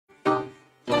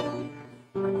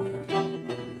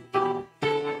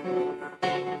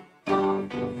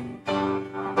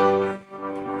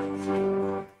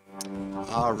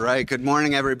All right. Good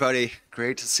morning, everybody.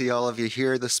 Great to see all of you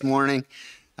here this morning.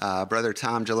 Brother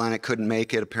Tom Jelenic couldn't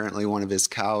make it. Apparently one of his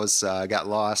cows got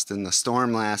lost in the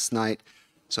storm last night,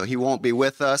 so he won't be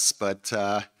with us, but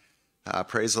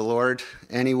praise the Lord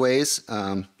anyways.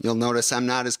 You'll notice I'm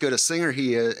not as good a singer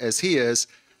as he is,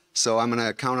 so I'm going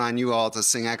to count on you all to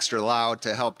sing extra loud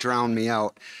to help drown me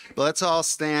out. But let's all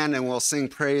stand and we'll sing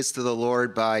praise to the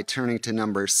Lord by turning to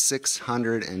number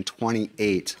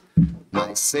 628.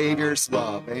 My Savior's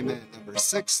Love. Amen. Number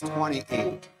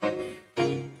 628.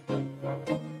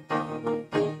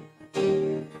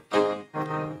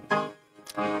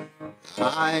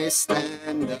 I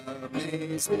stand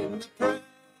amazed in the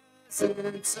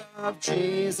presence of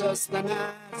Jesus the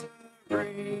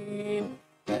Nazarene,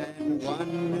 and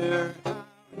wonder how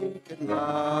he can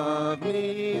love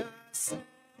me, a sinner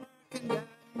condemned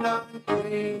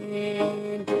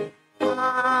unclean.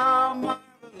 How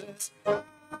marvelous, how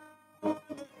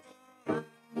wonderful, and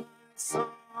my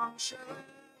song shall ever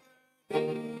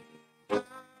be. How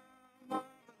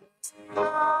marvelous,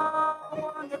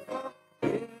 how wonderful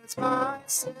is my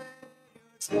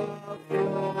Savior's love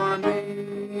for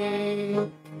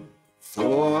me.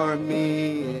 For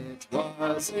me it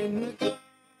was in the garden,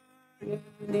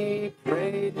 he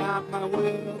prayed not my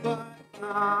will but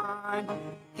thine.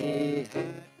 He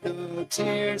had no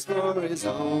tears for his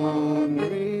own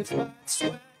grief, but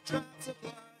sweat drops of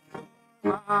blood for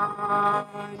mine.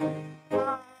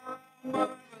 How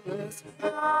marvelous,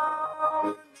 how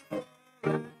wonderful,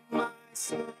 and my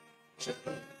soul shall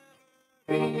ever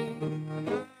be.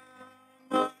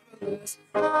 How marvelous,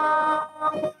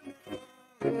 how wonderful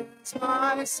is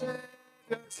my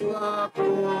Savior's love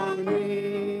for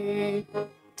me.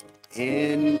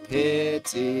 In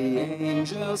pity,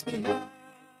 angels beheld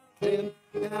him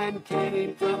and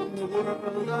came from the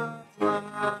world of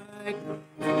light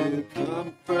to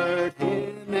comfort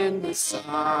him in the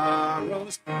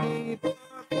sorrows he bore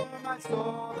for my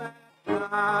soul that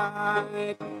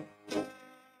night. How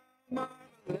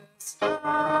marvelous,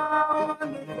 how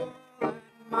wonderful, and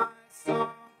my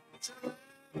song shall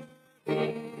ever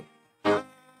be. How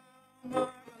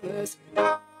marvelous,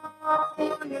 how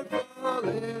wonderful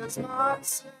is my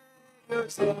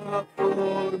Savior's love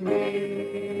for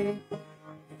me.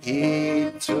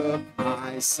 He took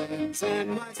my sins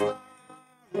and my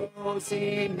sorrows,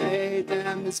 he made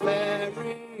them his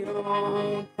very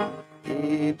own.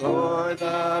 He bore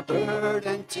the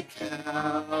burden to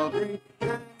Calvary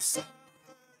and suffered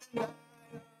and died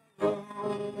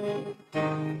alone.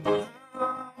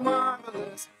 How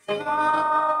marvelous,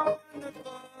 how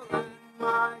wonderful, and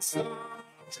my song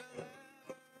shall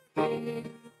ever be.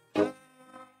 How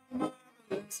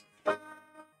marvelous, how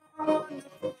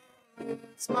wonderful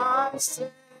is my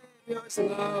Savior's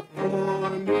love for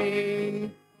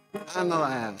me. And the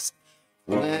last.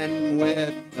 When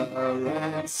with the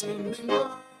ransom in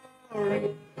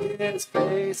glory his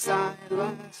face I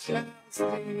last shall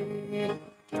see,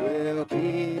 'twill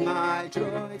be my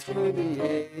joy through the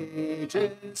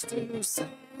ages to sing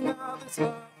of his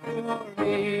love for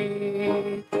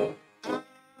me. How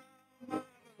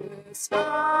marvelous,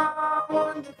 how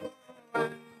wonderful,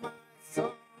 and my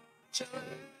soul shall ever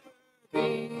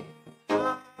be.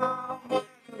 How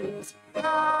marvelous,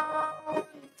 how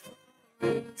wonderful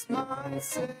is my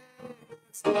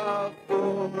Savior's love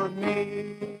for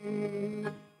me.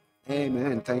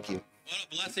 Amen. Thank you. What a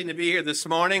blessing to be here this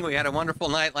morning. We had a wonderful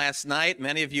night last night.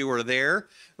 Many of you were there.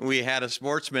 We had a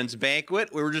sportsman's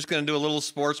banquet. We were just going to do a little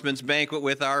sportsman's banquet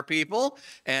with our people.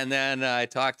 And then I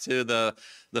talked to the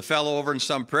fellow over in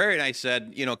Sun Prairie, and I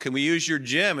said, you know, can we use your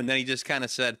gym? And then he just kind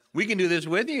of said, we can do this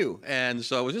with you. And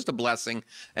so it was just a blessing.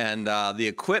 And the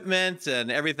equipment and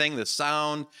everything, the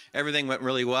sound, everything went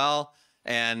really well.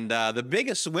 And the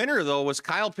biggest winner, though, was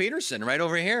Kyle Peterson right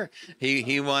over here.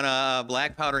 He won a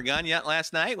black powder gun yet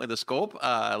last night with a scope,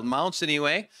 mounts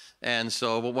anyway. And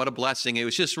so what a blessing. It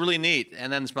was just really neat.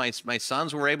 And then my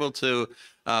sons were able to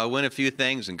win a few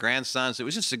things, and grandsons. It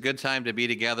was just a good time to be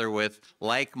together with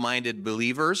like-minded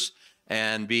believers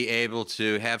and be able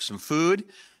to have some food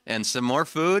and some more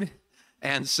food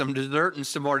and some dessert and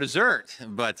some more dessert.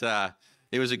 But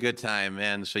it was a good time,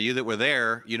 and so you that were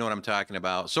there, you know what I'm talking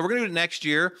about. So we're going to do it next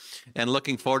year, and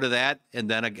looking forward to that.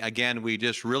 And then again, we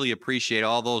just really appreciate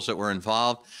all those that were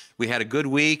involved. We had a good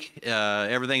week.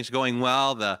 Everything's going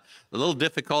well. The little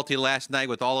difficulty last night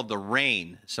with all of the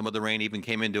rain. Some of the rain even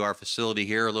came into our facility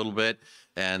here a little bit.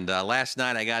 And last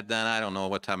night I got done, I don't know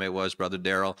what time it was, Brother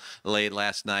Darrell, late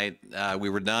last night. We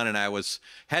were done, and I was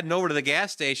heading over to the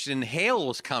gas station, and hail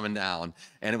was coming down.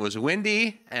 And it was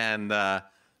windy, and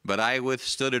but I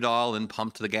withstood it all and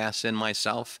pumped the gas in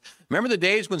myself. Remember the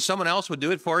days when someone else would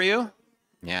do it for you?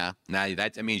 Yeah, now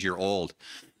that means you're old.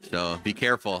 So be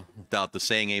careful about the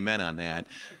saying amen on that.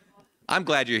 I'm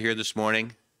glad you're here this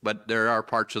morning, but there are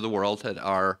parts of the world that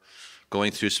are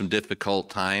going through some difficult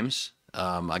times.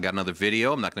 I got another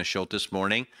video. I'm not going to show it this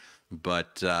morning,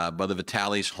 but Brother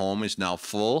Vitali's home is now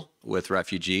full with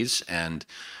refugees, and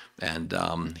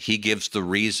he gives the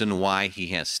reason why he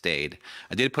has stayed.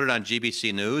 I did put it on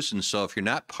GBC News, and so if you're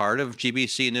not part of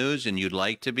GBC News and you'd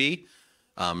like to be,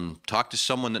 talk to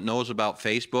someone that knows about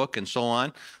Facebook and so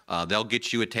on. They'll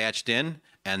get you attached in.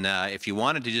 And if you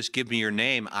wanted to just give me your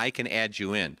name, I can add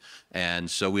you in. And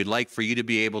so we'd like for you to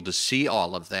be able to see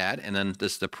all of that. And then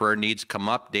the prayer needs come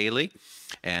up daily.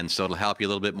 And so it'll help you a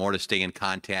little bit more to stay in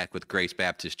contact with Grace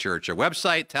Baptist Church. Our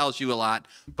website tells you a lot,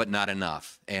 but not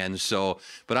enough. And so,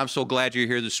 but I'm so glad you're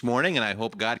here this morning, and I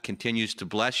hope God continues to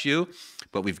bless you.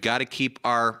 But we've got to keep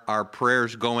our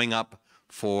prayers going up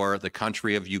for the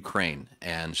country of Ukraine.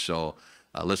 And so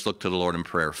let's look to the Lord in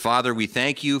prayer. Father, we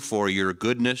thank you for your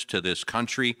goodness to this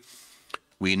country.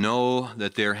 We know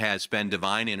that there has been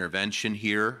divine intervention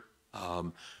here.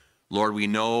 Lord, we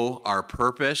know our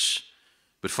purpose.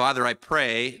 But Father, I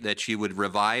pray that you would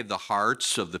revive the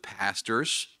hearts of the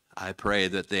pastors. I pray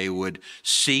that they would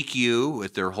seek you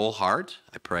with their whole heart.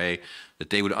 I pray that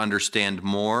they would understand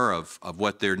more of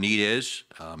what their need is.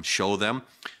 Show them.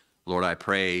 Lord, I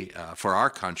pray for our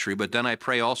country, but then I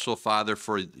pray also, Father,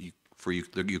 for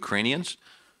the Ukrainians.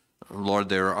 Lord,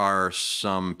 there are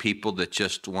some people that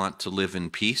just want to live in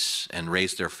peace and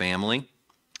raise their family.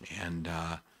 And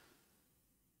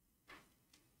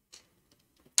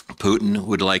Putin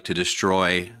would like to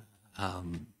destroy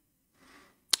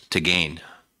to gain.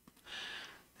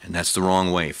 And that's the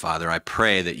wrong way, Father. I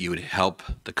pray that you would help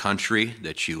the country,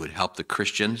 that you would help the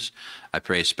Christians. I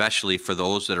pray especially for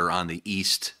those that are on the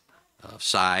east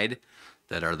side,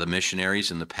 that are the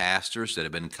missionaries and the pastors that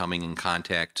have been coming in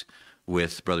contact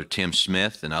with Brother Tim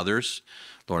Smith and others.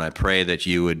 Lord, I pray that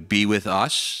you would be with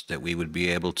us, that we would be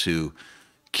able to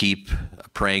keep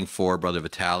praying for Brother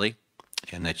Vitali,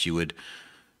 and that you would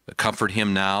comfort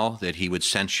him now, that he would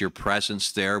sense your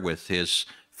presence there with his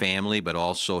family, but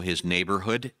also his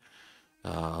neighborhood.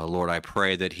 Lord, I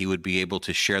pray that he would be able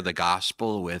to share the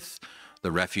gospel with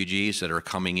the refugees that are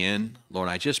coming in. Lord,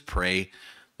 I just pray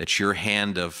that your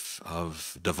hand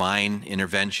of divine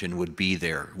intervention would be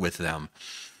there with them.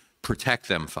 Protect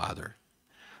them, Father.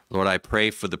 Lord, I pray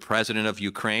for the president of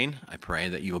Ukraine. I pray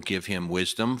that you will give him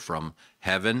wisdom from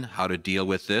heaven how to deal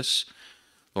with this.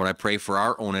 Lord, I pray for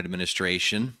our own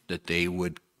administration, that they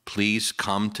would please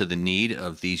come to the need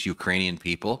of these Ukrainian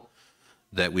people,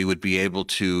 that we would be able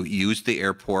to use the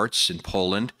airports in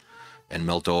Poland and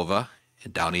Moldova,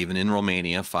 and down even in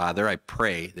Romania. Father, I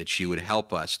pray that you would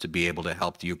help us to be able to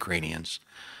help the Ukrainians.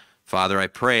 Father, I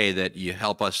pray that you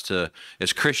help us to,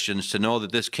 as Christians, to know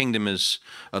that this kingdom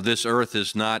of this earth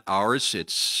is not ours,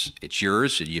 it's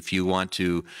yours, if you want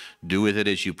to do with it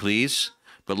as you please.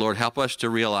 But Lord, help us to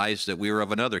realize that we are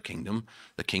of another kingdom,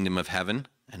 the kingdom of heaven.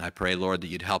 And I pray, Lord, that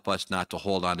you'd help us not to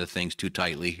hold on to things too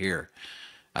tightly here.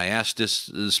 I asked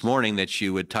this morning that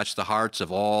you would touch the hearts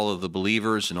of all of the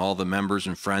believers and all the members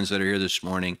and friends that are here this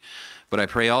morning. But I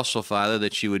pray also, Father,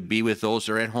 that you would be with those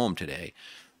that are at home today,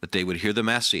 that they would hear the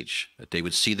message, that they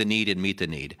would see the need and meet the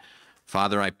need.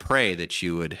 Father, I pray that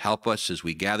you would help us as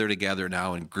we gather together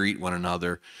now and greet one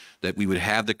another, that we would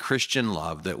have the Christian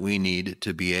love that we need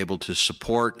to be able to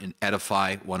support and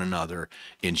edify one another.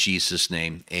 In Jesus'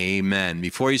 name, amen.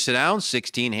 Before you sit down,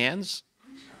 16 hands.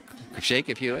 Shake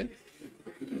if you would.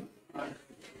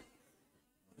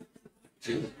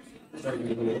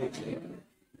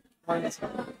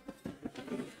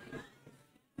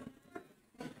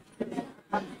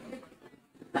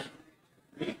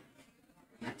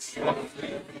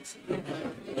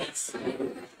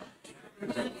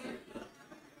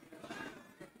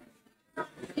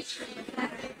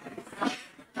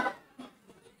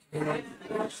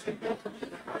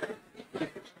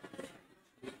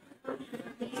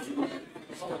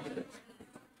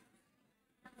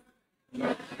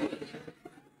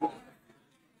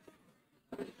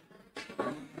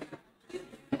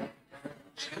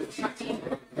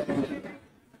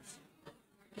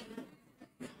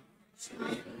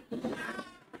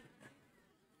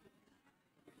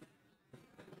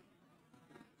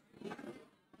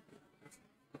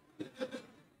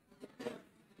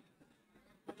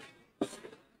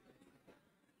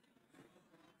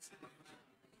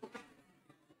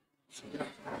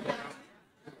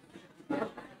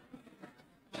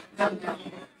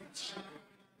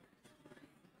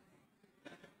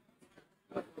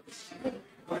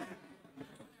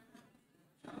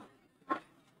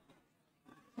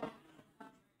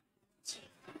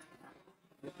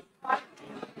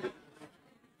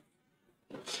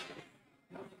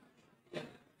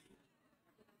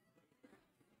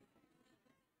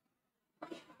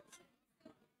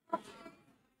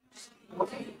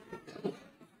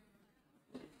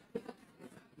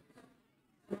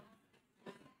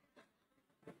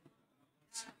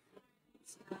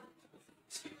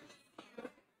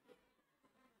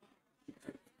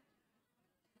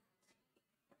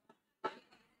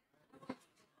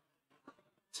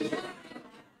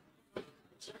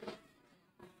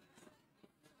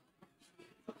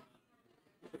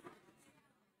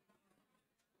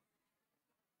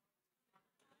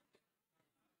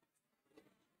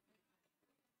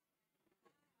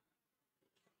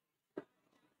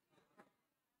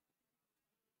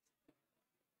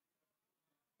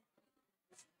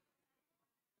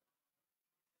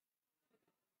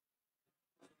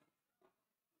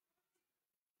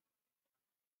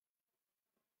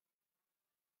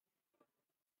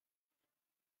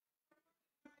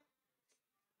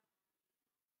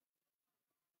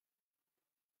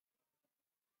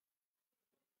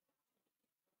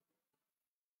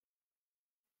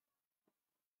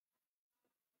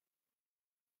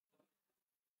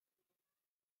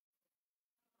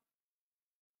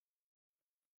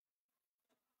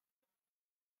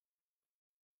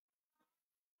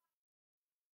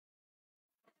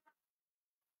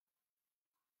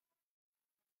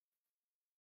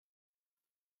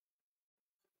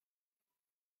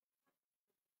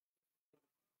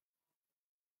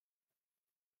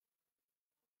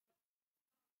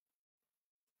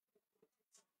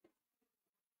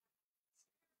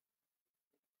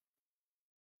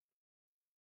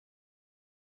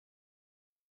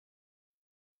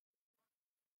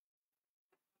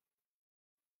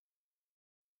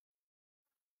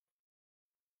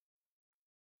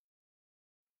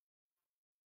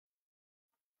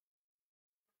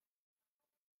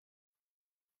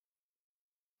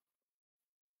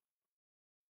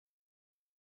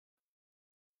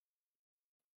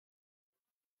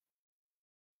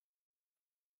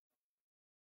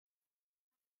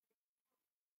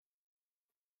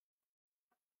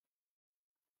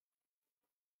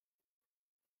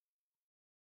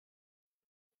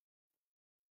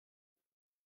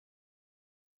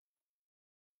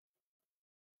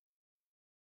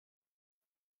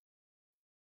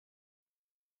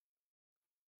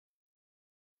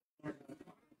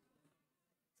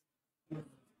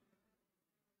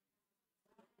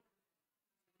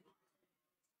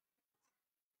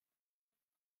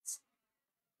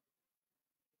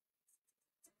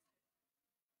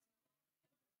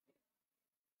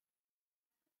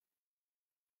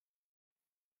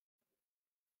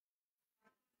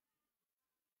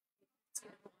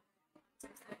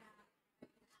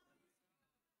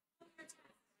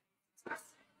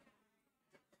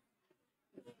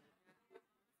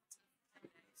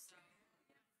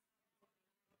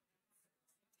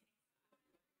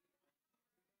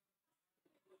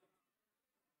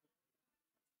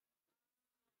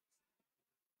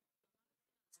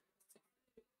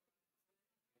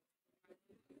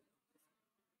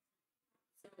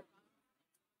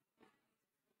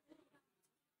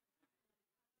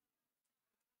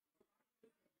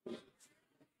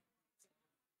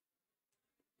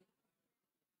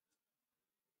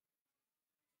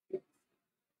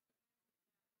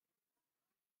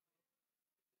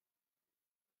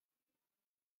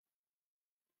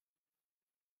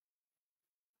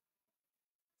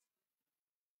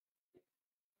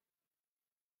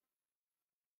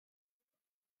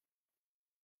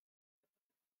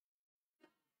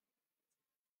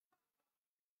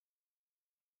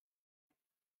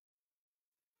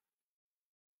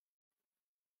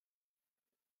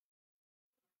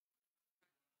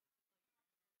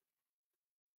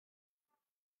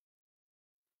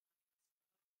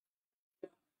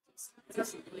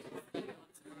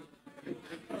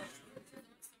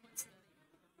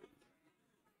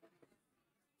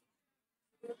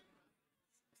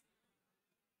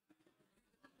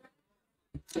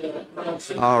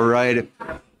 All right.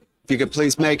 If you could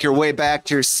please make your way back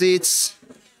to your seats,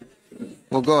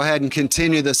 we'll go ahead and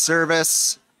continue the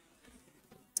service.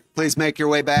 Please make your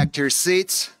way back to your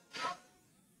seats.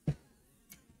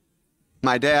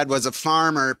 My dad was a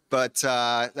farmer, but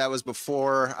that was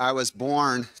before I was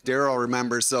born. Daryl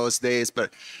remembers those days,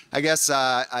 but I guess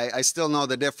I still know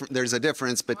there's a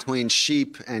difference between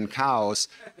sheep and cows.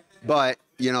 But,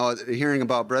 you know, hearing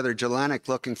about Brother Jelenic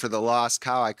looking for the lost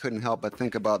cow, I couldn't help but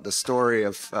think about the story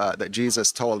of that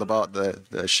Jesus told about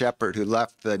the shepherd who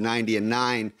left the 90 and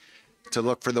 9 to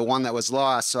look for the one that was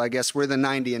lost. So I guess we're the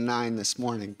 90 and 9 this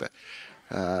morning. But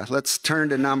let's turn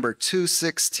to number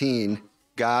 216.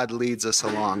 God leads us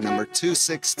along. Number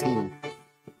 216.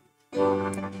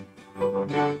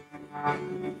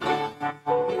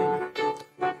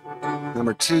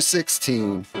 Number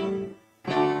 216.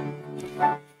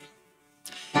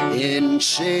 In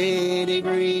shady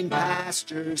green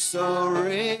pastures, so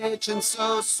rich and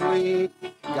so sweet,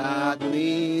 God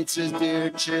leads his dear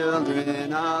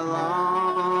children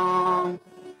along.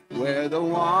 Where the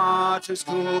water's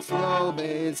cool flow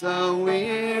bathes the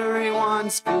weary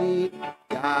one's feet,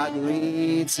 God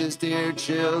leads his dear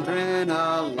children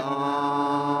along.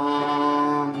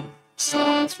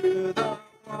 Some through the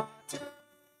water,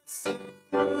 some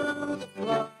through the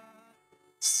flood,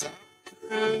 some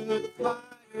through the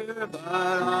fire,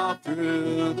 but all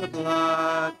through the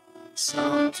blood.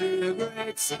 Some through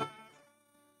great sorrow,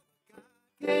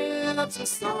 gives a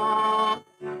song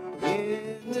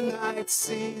in the night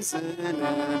season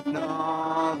and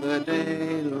all the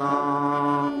day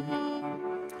long.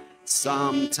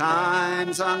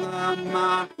 Sometimes on the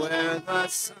mount where the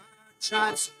sun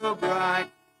shines so bright,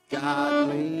 God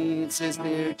leads his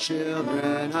dear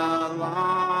children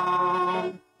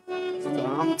along.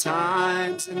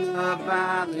 Sometimes in the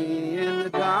valley, in the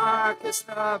darkest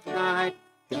of night,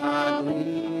 God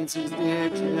leads his dear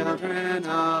children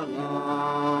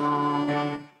along.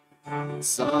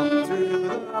 Some through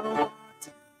the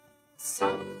water,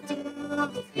 some through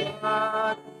the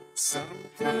flood, some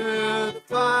through the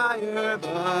fire,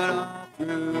 but all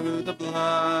through the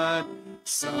blood.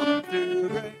 Some through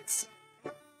great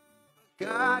sorrow,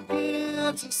 God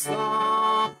gives a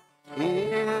song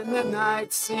in the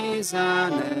night season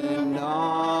and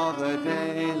all the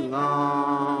day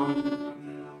long.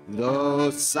 Though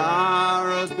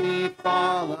sorrows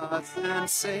befall us and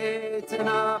Satan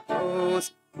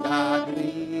oppose, God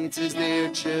leads his dear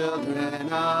children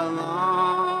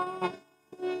along.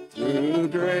 Through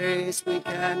grace we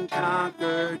can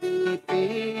conquer,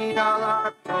 defeat all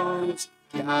our foes.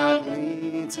 God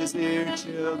leads his dear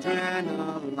children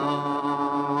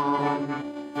along.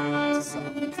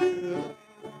 Some through the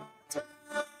water,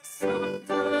 some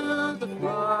through the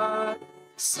flood,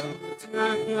 some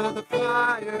through the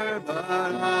fire,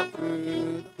 but all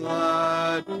through the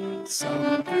blood.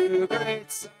 Some through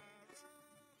great sorrow,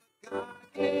 God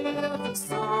gives a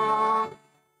song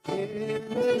in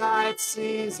the night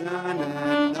season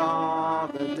and all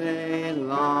the day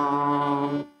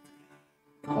long.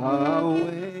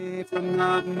 Away from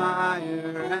the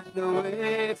mire and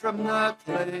away from the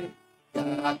clay,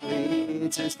 God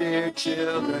leads his dear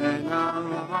children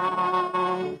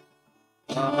along.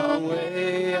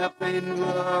 Away up in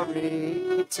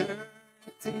glory,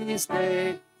 eternity's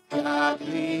day, God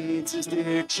leads his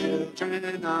dear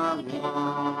children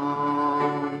along.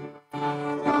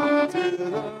 From through the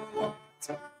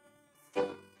water,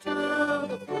 through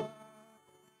the flood,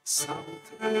 some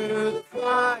through the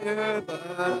fire,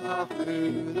 but all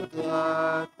through the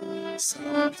blood.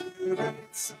 Some through great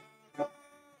sorrow,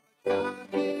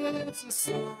 God gives a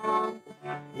song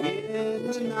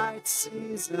in the night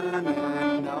season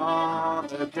and all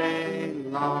the day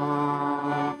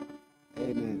long.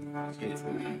 Amen.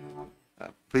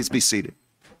 Please be seated.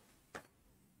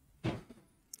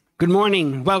 Good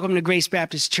morning. Welcome to Grace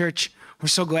Baptist Church. We're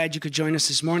so glad you could join us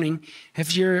this morning.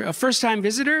 If you're a first-time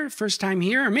visitor, first time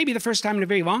here, or maybe the first time in a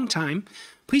very long time,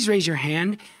 please raise your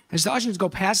hand. As the ushers go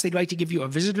past, they'd like to give you a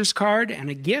visitor's card and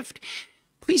a gift.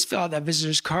 Please fill out that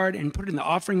visitor's card and put it in the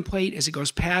offering plate as it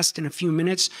goes past in a few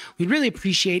minutes. We'd really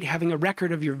appreciate having a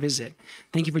record of your visit.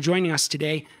 Thank you for joining us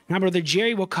today. Now Brother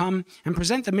Jerry will come and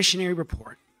present the missionary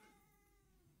report.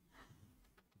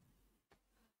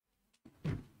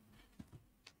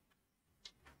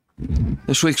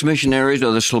 This week's missionaries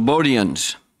are the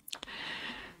Slobodians.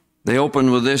 They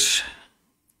open with this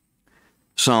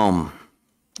psalm: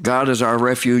 God is our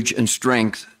refuge and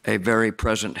strength, a very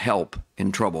present help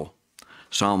in trouble.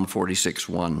 Psalm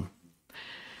 46:1.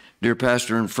 Dear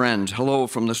Pastor and friends, hello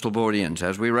from the Slobodians.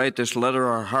 As we write this letter,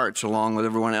 our hearts, along with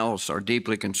everyone else, are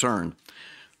deeply concerned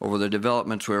over the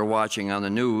developments we are watching on the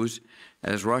news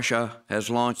as Russia has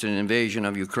launched an invasion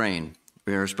of Ukraine.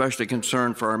 We are especially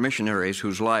concerned for our missionaries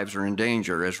whose lives are in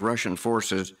danger as Russian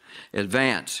forces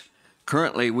advance.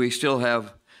 Currently, we still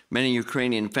have many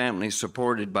Ukrainian families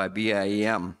supported by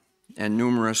BIEM and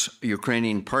numerous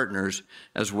Ukrainian partners,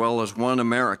 as well as one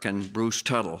American, Bruce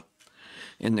Tuttle,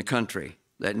 in the country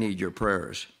that need your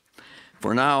prayers.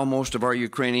 For now, most of our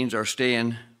Ukrainians are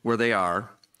staying where they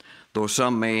are, though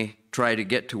some may try to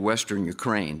get to Western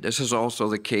Ukraine. This is also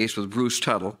the case with Bruce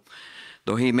Tuttle,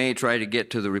 though he may try to get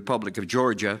to the Republic of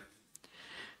Georgia,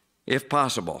 if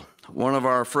possible. One of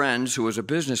our friends, who is a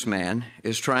businessman,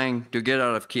 is trying to get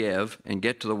out of Kiev and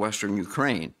get to the Western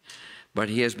Ukraine, but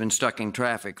he has been stuck in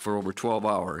traffic for over 12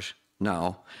 hours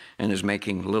now and is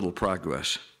making little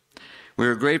progress. We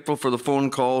are grateful for the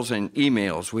phone calls and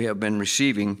emails we have been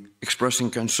receiving expressing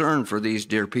concern for these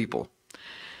dear people.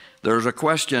 There's a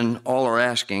question all are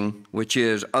asking, which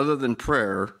is, other than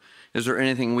prayer, is there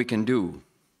anything we can do?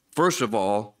 First of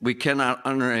all, we cannot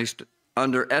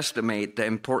underestimate the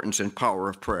importance and power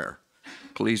of prayer.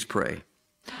 Please pray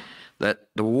that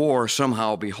the war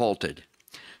somehow be halted.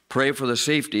 Pray for the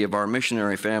safety of our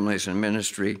missionary families and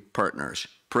ministry partners.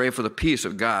 Pray for the peace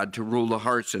of God to rule the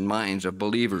hearts and minds of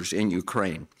believers in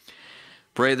Ukraine.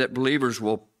 Pray that believers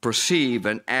will perceive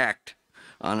and act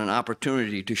on an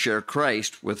opportunity to share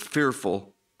Christ with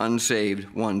fearful,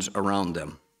 unsaved ones around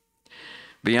them.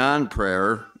 Beyond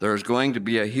prayer, there is going to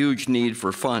be a huge need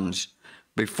for funds.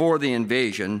 Before the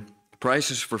invasion,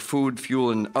 prices for food,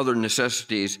 fuel, and other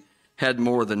necessities had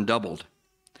more than doubled.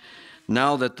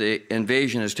 Now that the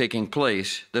invasion is taking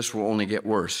place, this will only get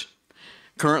worse.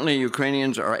 Currently,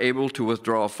 Ukrainians are able to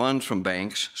withdraw funds from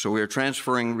banks, so we are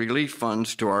transferring relief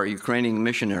funds to our Ukrainian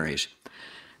missionaries,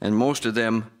 and most of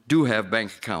them do have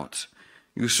bank accounts.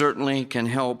 You certainly can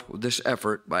help with this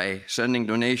effort by sending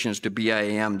donations to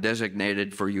BIEM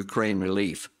designated for Ukraine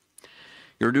relief.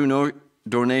 Your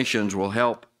donations will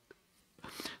help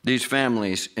these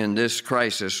families in this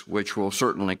crisis, which will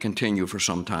certainly continue for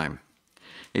some time.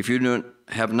 If you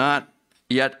have not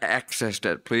yet accessed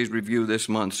it, please review this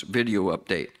month's video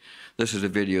update. This is a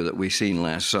video that we seen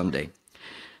last Sunday.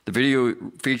 The video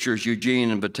features Eugene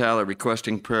and Batala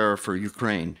requesting prayer for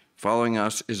Ukraine. Following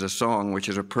us is a song which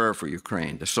is a prayer for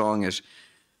Ukraine. The song is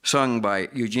sung by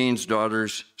Eugene's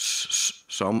daughters,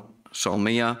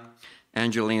 Salmia,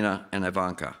 Angelina, and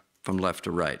Ivanka, from left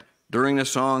to right. During the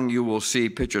song, you will see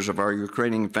pictures of our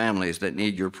Ukrainian families that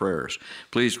need your prayers.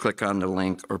 Please click on the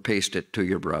link or paste it to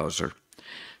your browser.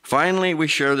 Finally, we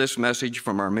share this message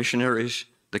from our missionaries,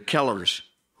 the Kellers,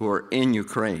 who are in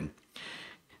Ukraine.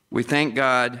 We thank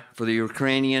God for the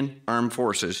Ukrainian armed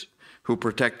forces who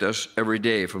protect us every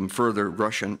day from further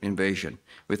Russian invasion.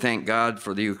 We thank God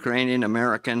for the Ukrainian,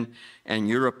 American, and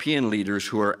European leaders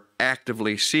who are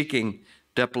actively seeking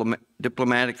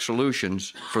diplomatic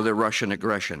solutions for the Russian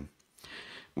aggression.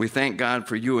 We thank God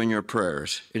for you and your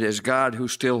prayers. It is God who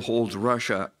still holds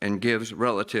Russia and gives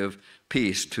relative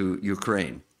peace to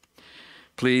Ukraine.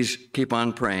 Please keep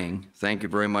on praying. Thank you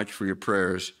very much for your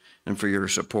prayers and for your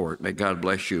support. May God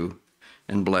bless you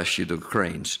and bless you, the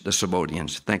Ukrainians, the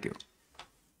Slobodians. Thank you.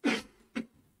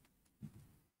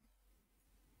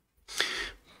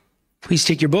 Please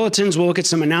take your bulletins. We'll look at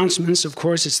some announcements. Of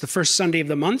course, it's the first Sunday of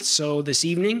the month, so this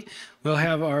evening we'll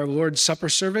have our Lord's Supper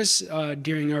service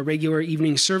during our regular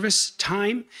evening service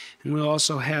time, and we'll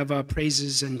also have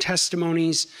praises and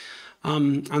testimonies.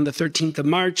 On the 13th of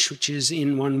March, which is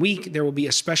in 1 week, there will be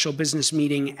a special business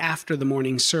meeting after the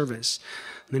morning service.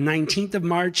 On the 19th of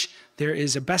March, there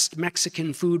is a Best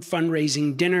Mexican Food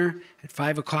fundraising dinner at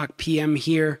 5 p.m.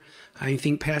 here. I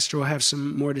think Pastor will have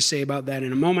some more to say about that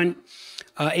in a moment.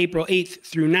 April 8th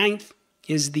through 9th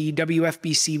is the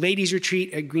WFBC Ladies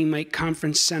Retreat at Green Lake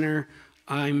Conference Center.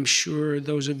 I'm sure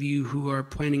those of you who are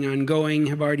planning on going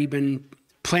have already been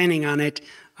planning on it,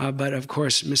 but of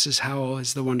course, Mrs. Howell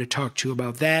is the one to talk to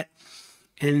about that.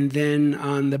 And then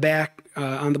on the back,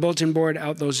 on the bulletin board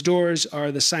out those doors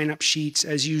are the sign-up sheets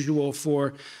as usual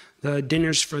for the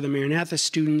dinners for the Maranatha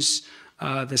students,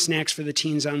 the snacks for the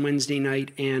teens on Wednesday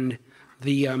night, and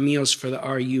the meals for the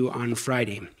RU on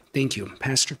Friday. Thank you.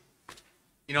 Pastor?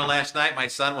 You know, last night my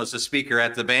son was the speaker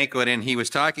at the banquet, and he was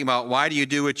talking about why do you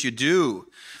do what you do?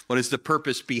 What is the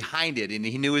purpose behind it? And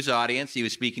he knew his audience. He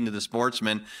was speaking to the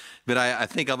sportsmen. But I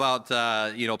think about,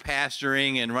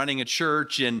 pastoring and running a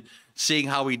church and seeing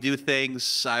how we do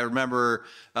things. I remember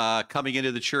coming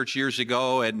into the church years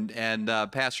ago, and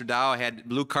Pastor Dow had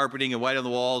blue carpeting and white on the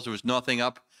walls. There was nothing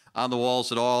up on the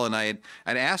walls at all. And I'd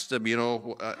asked him,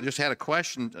 just had a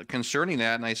question concerning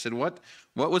that. And I said, what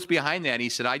was behind that? And he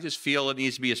said, I just feel it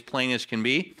needs to be as plain as can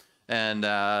be.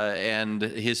 And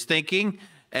his thinking.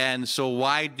 And so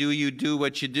why do you do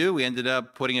what you do? We ended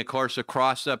up putting, of course, a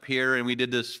cross up here, and we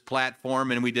did this platform,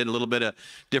 and we did a little bit of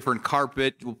different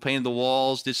carpet. We painted the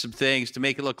walls, did some things to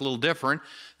make it look a little different.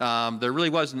 There really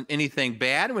wasn't anything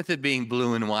bad with it being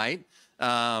blue and white.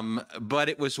 But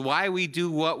it was why we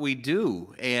do what we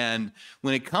do. And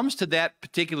when it comes to that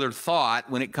particular thought,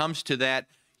 when it comes to that,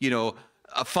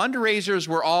 fundraisers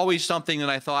were always something that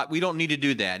I thought we don't need to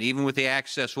do that. Even with the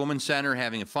Access Women's Center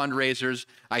having fundraisers,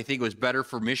 I think it was better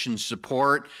for mission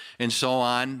support and so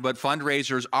on. But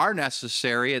fundraisers are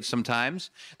necessary at sometimes.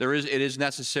 It is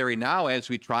necessary now as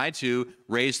we try to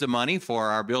raise the money for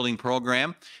our building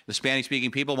program. The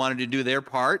Spanish-speaking people wanted to do their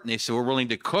part, and they said, we're willing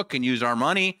to cook and use our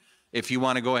money. If you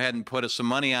want to go ahead and put some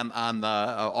money on the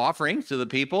offering to the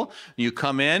people, you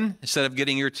come in, instead of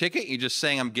getting your ticket, you're just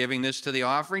saying, I'm giving this to the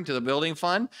offering, to the building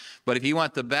fund. But if you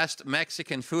want the best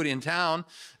Mexican food in town,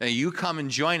 you come and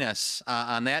join us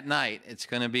on that night. It's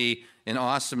going to be an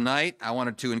awesome night. I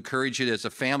wanted to encourage you as a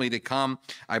family to come.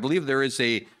 I believe there is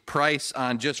a price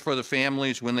on just for the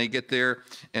families when they get there,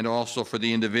 and also for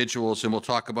the individuals. And we'll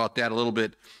talk about that a little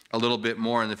bit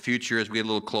more in the future as we get a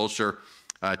little closer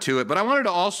to it. But I wanted to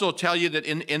also tell you that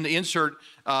in the insert,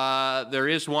 there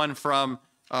is one from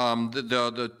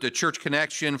the Church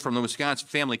Connection from the Wisconsin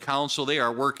Family Council. They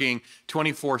are working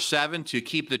 24/7 to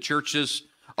keep the churches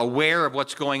aware of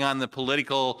what's going on in the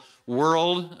political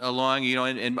world along,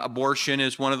 and abortion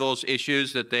is one of those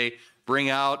issues that they bring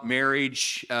out,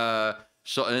 marriage,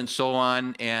 so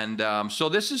on. And so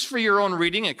this is for your own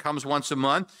reading. It comes once a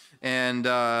month. And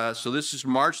so this is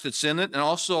March that's in it. And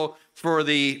also for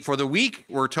the week,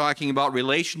 we're talking about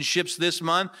relationships this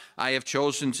month. I have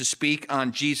chosen to speak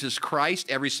on Jesus Christ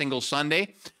every single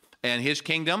Sunday and his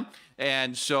kingdom.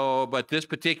 And so, but this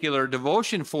particular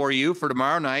devotion for you for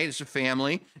tomorrow night as a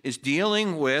family is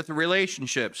dealing with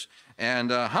relationships.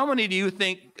 And how many do you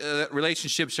think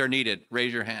relationships are needed?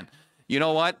 Raise your hand. You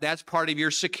know what? That's part of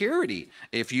your security.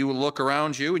 If you look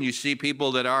around you and you see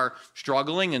people that are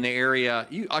struggling in the area,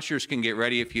 you ushers can get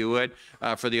ready if you would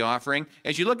for the offering.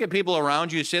 As you look at people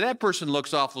around you, you say, that person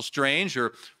looks awful strange,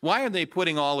 or why are they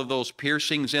putting all of those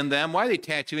piercings in them? Why are they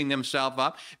tattooing themselves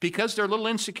up? Because they're a little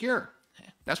insecure.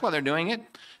 That's why they're doing it.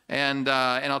 And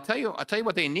I'll tell you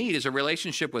what they need is a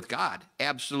relationship with God,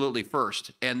 absolutely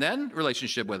first, and then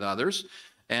relationship with others.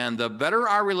 And the better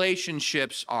our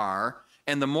relationships are,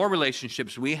 and the more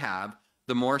relationships we have,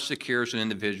 the more secure as an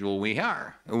individual we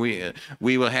are. We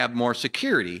will have more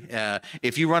security.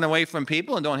 If you run away from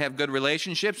people and don't have good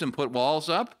relationships and put walls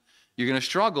up, you're going to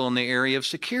struggle in the area of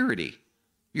security.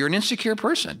 You're an insecure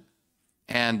person.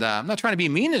 And I'm not trying to be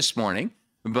mean this morning,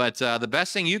 but the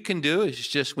best thing you can do is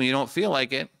just when you don't feel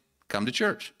like it, come to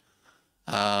church.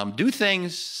 Do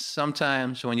things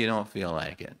sometimes when you don't feel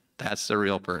like it. That's the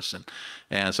real person.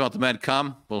 And so let the men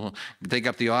come. We'll take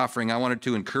up the offering. I wanted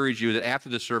to encourage you that after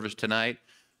the service tonight,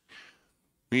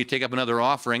 we need to take up another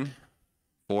offering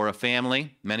for a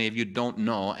family. Many of you don't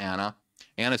know Anna.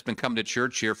 Anna's been coming to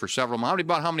church here for several months.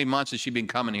 About how many months has she been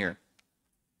coming here?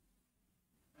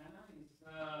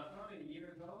 About a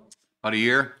year ago. About a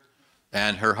year.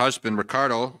 And her husband,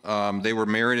 Ricardo, they were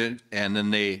married and then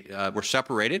they were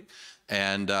separated.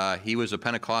 And he was a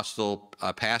Pentecostal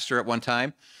pastor at one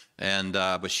time. And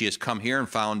but she has come here and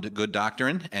found good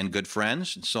doctrine and good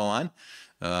friends and so on.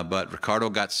 But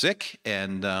Ricardo got sick,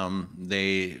 and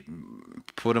they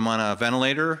put him on a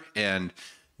ventilator, and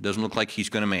it doesn't look like he's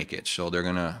going to make it. So they're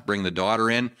going to bring the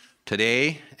daughter in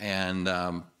today and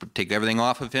take everything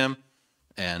off of him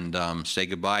and say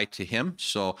goodbye to him.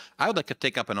 So I would like to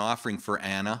take up an offering for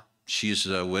Anna. She's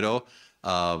a widow.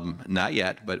 Not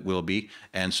yet, but will be.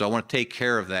 And so I want to take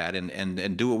care of that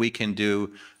and do what we can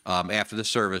do after the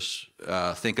service.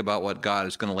 Think about what God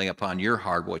is going to lay upon your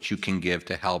heart, what you can give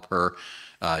to help her.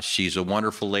 She's a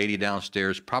wonderful lady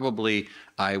downstairs. Probably,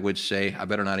 I would say, I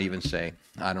better not even say,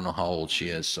 I don't know how old she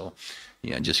is. So,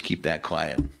 yeah, just keep that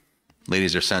quiet.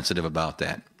 Ladies are sensitive about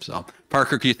that. So,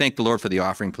 Parker, could you thank the Lord for the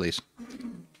offering, please?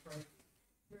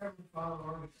 Father,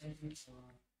 Lord, we thank you for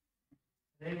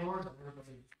today, Lord,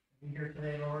 everybody be here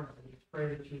today, Lord. I just pray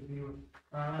that you be with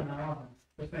Ron now and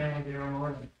the family there,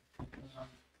 Lord.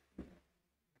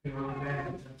 Be really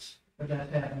bad that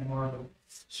that's happening, Lord. But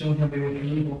soon he'll be with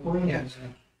you equally. Yes.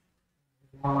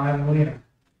 Hallelujah.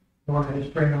 Lord, I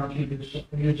just pray now that you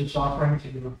use this offering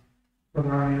to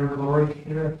further honor your glory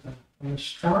here in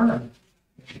this town. And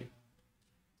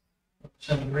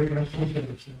send a great message to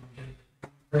us.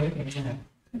 Great. Amen.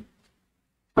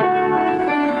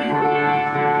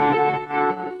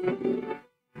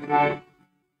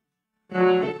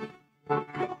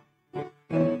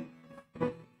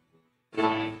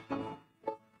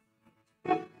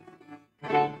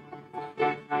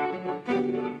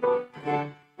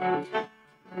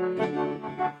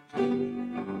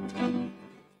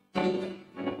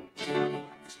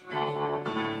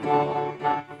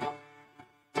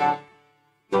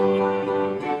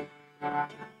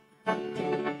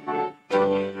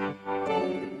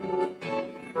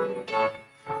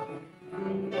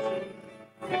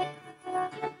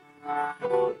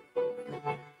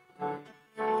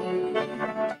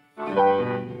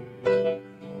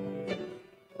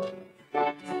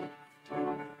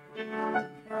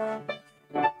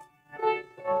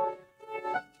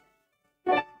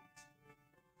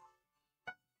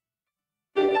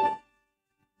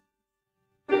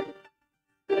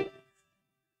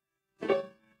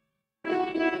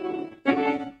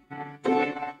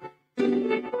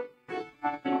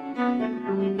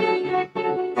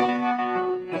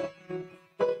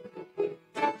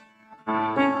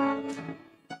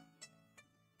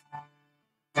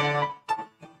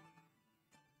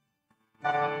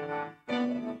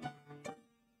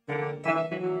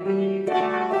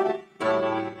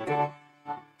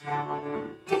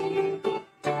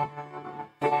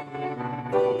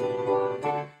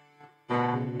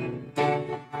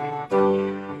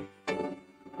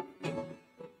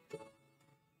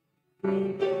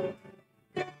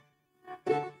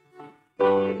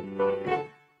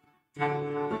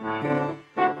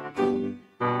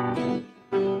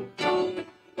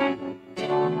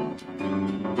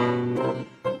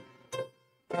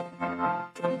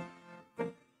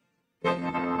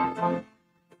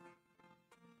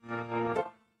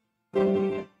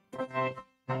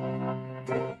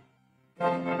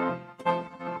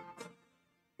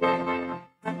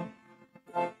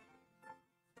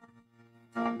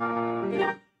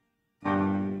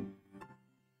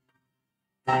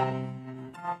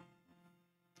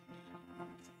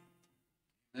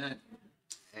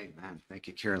 Amen. Thank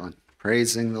you, Carolyn.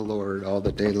 Praising the Lord all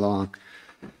the day long.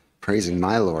 Praising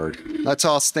my Lord. Let's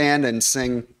all stand and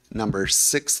sing number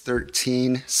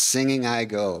 613, Singing I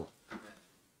Go.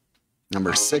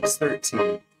 Number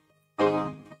 613.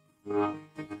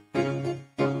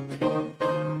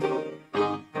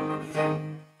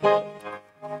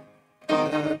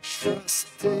 The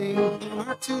trusting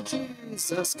heart to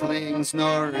Jesus clings,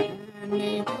 nor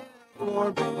any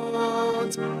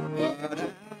forebodes, but at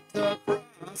the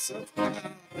cross of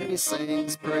Calvary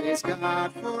sings, praise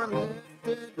God for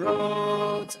lifted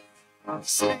roads.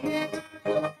 Singing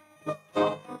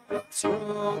God's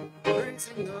road,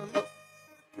 praising the Lord,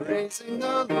 praising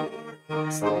the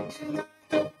Lord, singing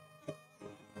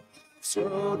God's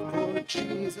road, for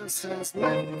Jesus has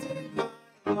lifted my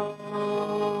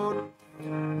load.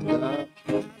 The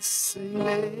passing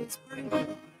days bring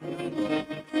comfort,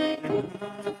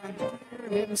 I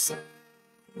hear him say,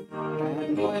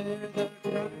 and where the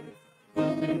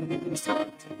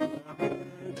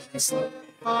they slip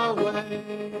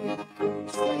away.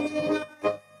 Singing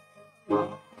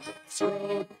God's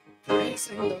road,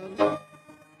 praising the Lord,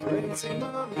 praising the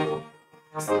Lord,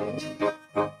 singing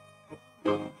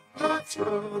God's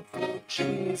road, for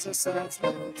Jesus has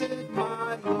lifted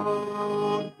my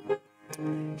load.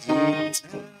 He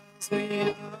tells me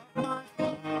of my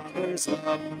Father's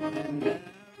love and never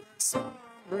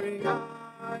sombering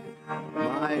eye,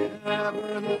 my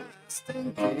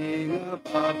everlasting King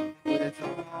above, with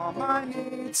all my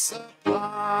needs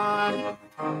supply.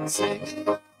 Singing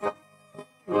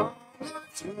along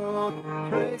God's road,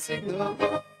 praising the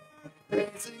Lord,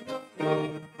 praising the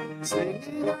Lord,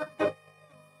 singing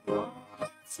along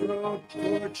God's road,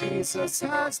 for Jesus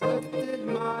has lifted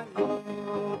my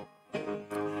load.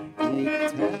 He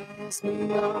tells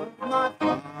me of my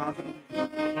Father,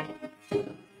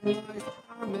 my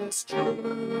promise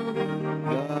true,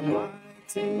 the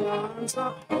mighty arms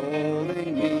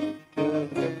upholding me, will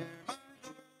bear my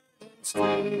burdens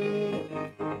too.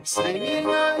 Singing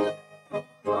I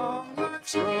along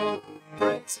Life's road,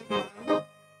 praising my Lord,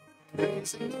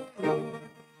 praising the Lord,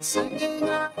 singing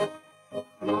I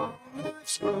along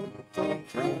Life's road, for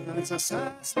Jesus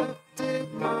has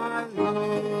lifted my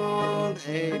load.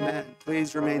 Amen.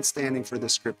 Please remain standing for the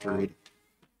scripture reading.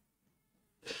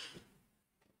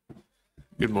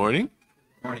 Good morning.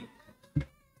 Morning.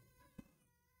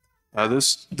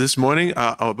 This morning,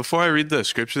 before I read the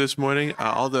scripture this morning,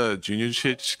 all the junior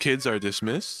kids are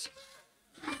dismissed.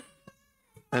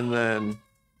 And then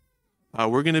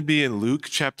we're going to be in Luke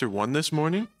chapter 1 this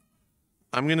morning.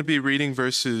 I'm going to be reading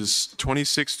verses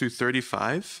 26 through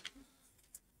 35.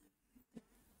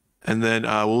 And then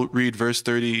we'll read verse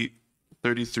 33,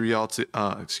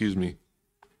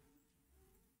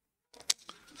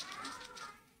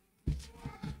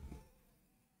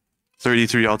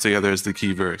 33 altogether is the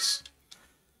key verse.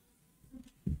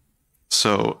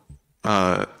 So,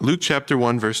 Luke chapter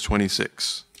 1, verse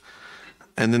 26.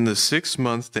 And in the 6th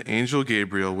month, the angel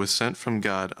Gabriel was sent from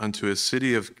God unto a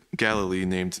city of Galilee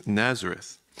named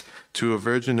Nazareth, to a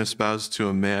virgin espoused to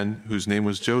a man whose name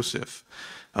was Joseph,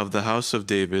 of the house of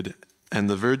David, and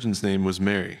the virgin's name was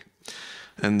Mary.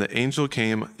 And the angel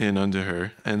came in unto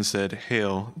her, and said,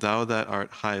 Hail, thou that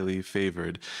art highly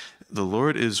favored, the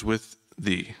Lord is with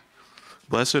thee.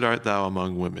 Blessed art thou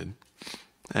among women.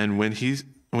 And when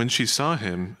she saw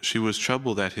him, she was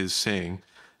troubled at his saying,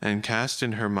 and cast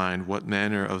in her mind what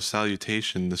manner of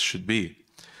salutation this should be.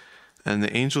 And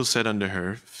the angel said unto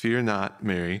her, Fear not,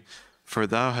 Mary, for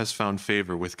thou hast found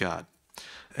favor with God.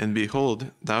 And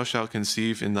behold, thou shalt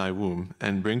conceive in thy womb,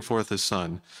 and bring forth a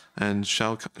son, and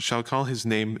shall call his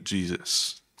name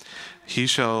Jesus. He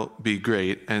shall be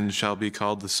great, and shall be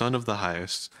called the Son of the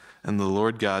Highest, and the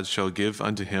Lord God shall give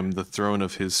unto him the throne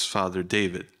of his father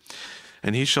David.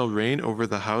 And he shall reign over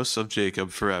the house of Jacob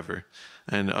forever,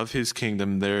 and of his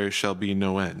kingdom there shall be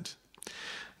no end.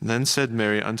 Then said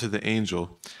Mary unto the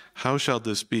angel, How shall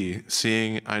this be,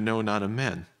 seeing I know not a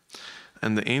man?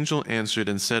 And the angel answered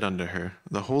and said unto her,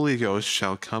 The Holy Ghost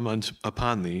shall come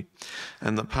upon thee,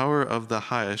 and the power of the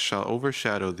Highest shall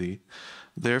overshadow thee.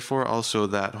 Therefore also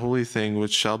that holy thing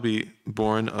which shall be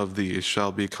born of thee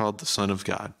shall be called the Son of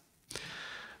God.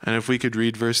 And if we could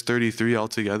read verse 33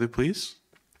 altogether, please.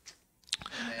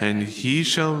 And he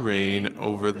shall reign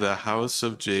over the house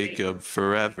of Jacob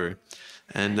forever,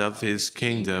 and of his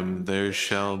kingdom there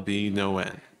shall be no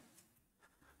end.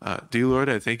 Dear Lord,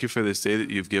 I thank you for this day that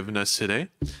you've given us today.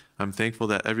 I'm thankful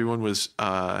that everyone was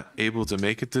able to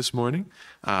make it this morning.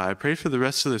 I pray for the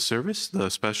rest of the service, the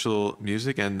special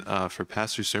music, and for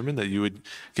Pastor's sermon, that you would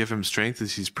give him strength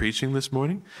as he's preaching this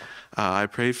morning. I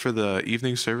pray for the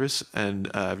evening service and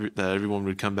that everyone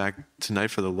would come back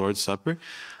tonight for the Lord's Supper.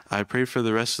 I pray for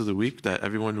the rest of the week that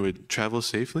everyone would travel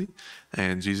safely.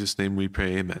 And in Jesus' name we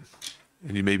pray, amen.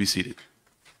 And you may be seated.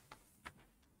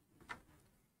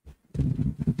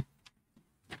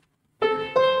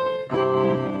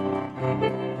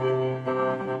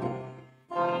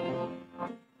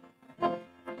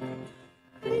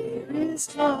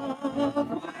 His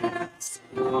love as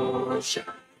the ocean,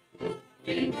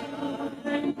 in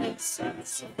kindness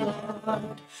as a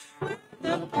flood, when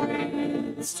the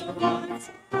Prince of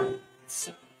Life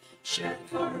shed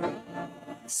for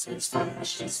us his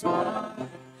precious blood.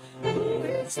 Who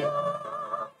is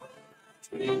not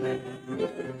remember,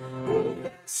 who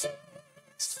has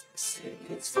ceased to sing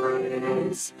his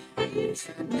praise, he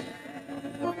can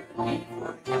never be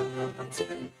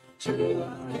forgotten. True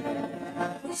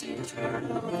as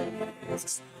eternal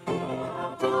is, yes,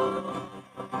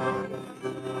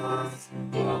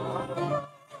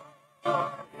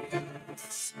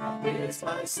 is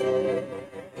my Savior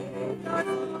for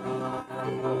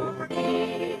me.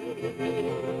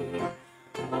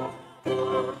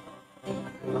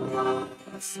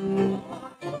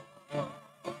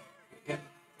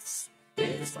 Yes,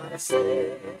 is my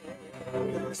Savior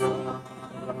for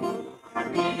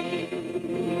me.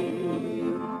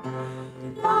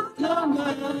 Not the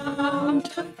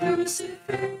mount of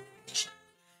crucifixion,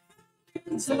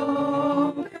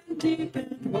 long and deep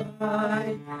and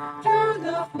wide, through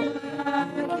the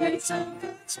floodgates of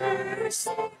God's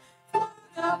mercy, for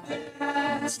the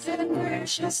past and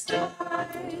gracious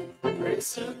tide.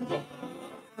 Grace and love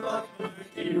like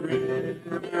mighty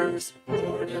rivers,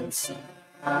 poured and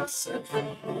saps and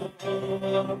fall.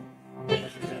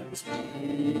 And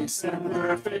peace and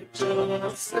perfect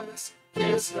justice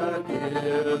is the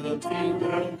guilty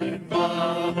world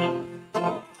involved.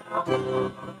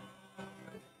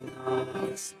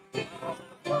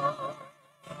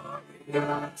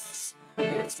 Yes,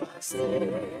 it's my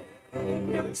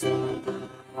Savior's love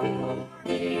for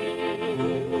me.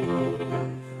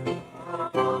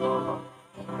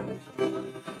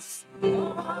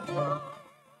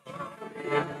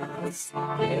 Yes,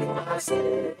 it's my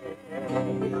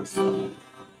Savior's love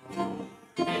for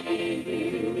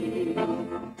me.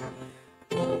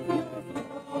 Oh,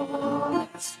 your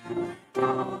voice,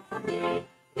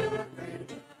 your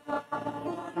great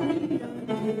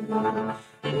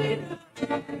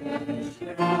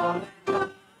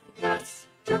yes,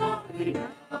 drawing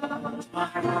out my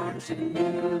heart to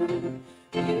you.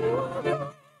 You are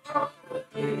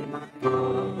my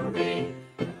glory.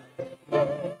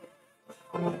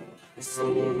 I see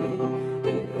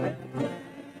you have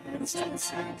cleansed and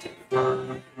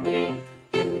sanctified me.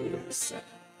 You yourself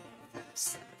have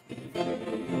set me free.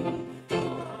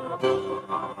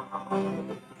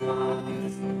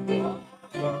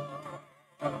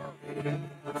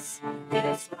 is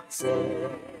my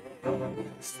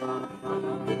Savior's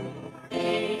morning.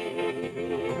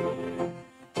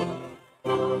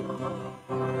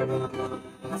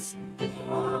 Marvelous,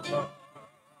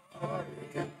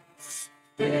 glorious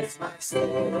is my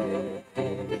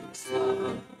Savior's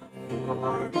love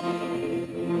for me.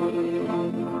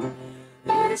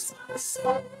 Is my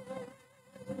Savior's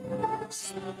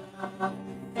love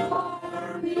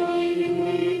for me.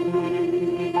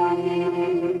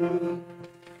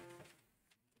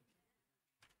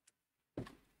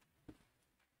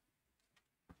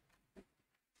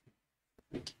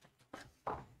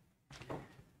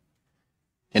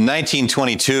 In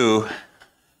 1922,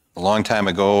 a long time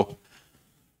ago,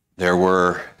 there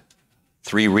were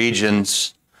 3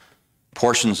 regions,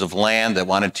 portions of land that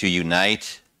wanted to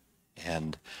unite,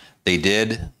 and they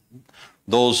did.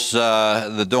 Those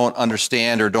that don't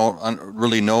understand or don't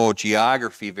really know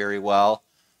geography very well,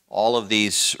 all of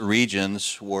these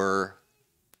regions were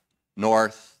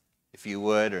north, if you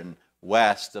would, and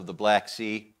west of the Black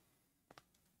Sea.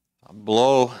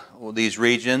 Below these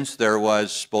regions, there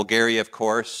was Bulgaria, of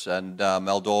course, and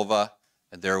Moldova,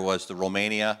 and there was the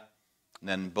Romania. And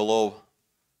then below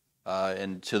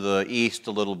and to the east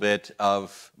a little bit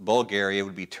of Bulgaria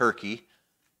would be Turkey.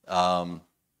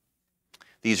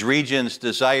 These regions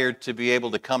desired to be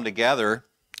able to come together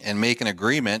and make an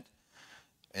agreement,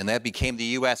 and that became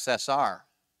the USSR,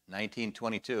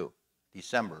 1922,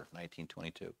 December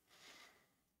 1922.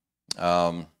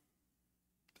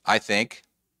 I think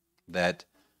that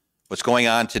what's going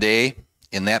on today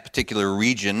in that particular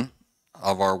region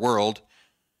of our world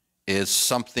is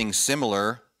something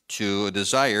similar to a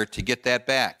desire to get that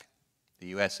back,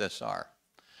 the USSR.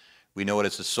 We know it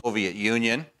as the Soviet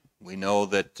Union. We know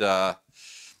that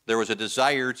there was a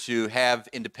desire to have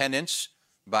independence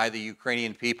by the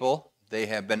Ukrainian people. They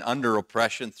have been under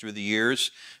oppression through the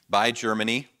years by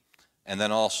Germany and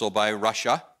then also by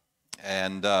Russia.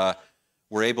 And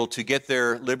were able to get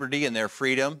their liberty and their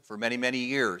freedom for many, many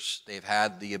years. They've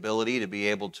had the ability to be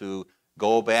able to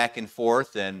go back and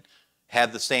forth and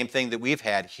have the same thing that we've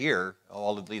had here,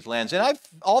 all of these lands. And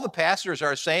all the pastors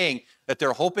are saying that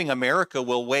they're hoping America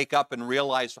will wake up and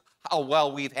realize how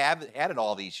well we've had it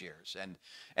all these years,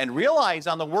 and realize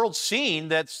on the world scene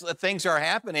that things are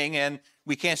happening and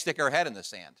we can't stick our head in the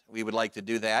sand. We would like to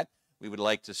do that. We would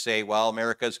like to say, well,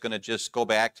 America's going to just go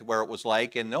back to where it was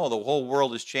like. And no, the whole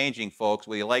world is changing, folks,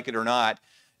 whether you like it or not.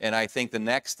 And I think the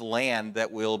next land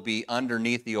that will be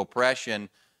underneath the oppression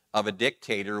of a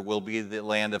dictator will be the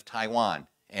land of Taiwan.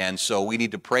 And so we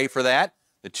need to pray for that.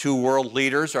 The 2 world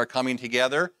leaders are coming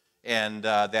together, and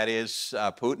that is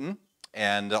Putin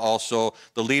and also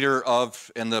the leader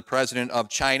of and the president of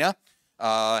China.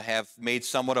 Have made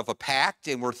somewhat of a pact,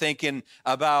 and we're thinking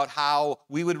about how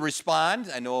we would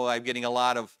respond. I know I'm getting a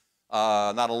lot of,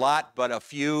 not a lot, but a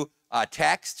few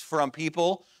texts from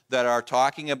people that are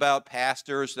talking about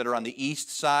pastors that are on the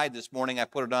east side. This morning I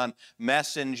put it on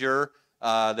Messenger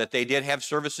that they did have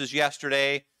services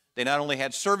yesterday. They not only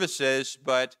had services,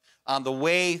 but on the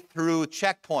way through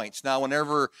checkpoints. Now,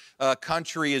 whenever a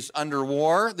country is under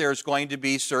war, there's going to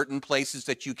be certain places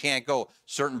that you can't go,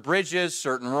 certain bridges,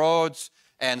 certain roads,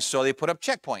 and so they put up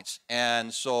checkpoints.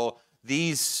 And so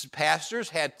these pastors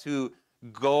had to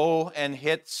go and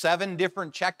hit 7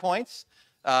 different checkpoints.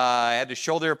 Had to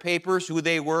show their papers, who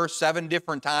they were 7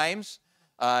 different times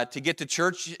to get to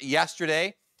church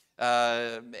yesterday.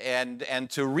 And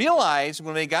to realize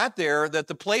when they got there that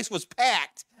the place was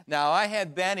packed. Now, I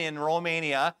had been in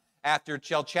Romania after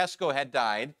Ceausescu had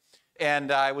died,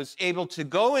 and I was able to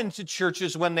go into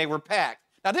churches when they were packed.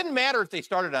 Now, it didn't matter if they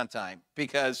started on time,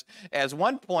 because at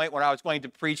one point when I was going to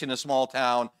preach in a small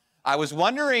town, I was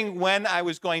wondering when I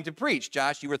was going to preach.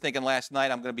 Josh, you were thinking last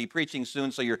night, I'm going to be preaching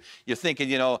soon, so you're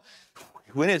thinking,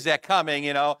 when is that coming,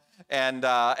 And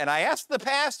I asked the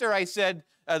pastor, I said,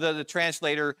 the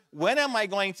translator, when am I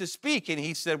going to speak? And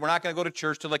he said, we're not going to go to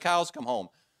church till the cows come home.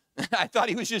 I thought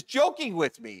he was just joking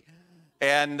with me.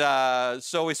 And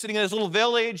so we're sitting in this little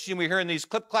village, and we're hearing these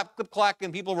clip, clap,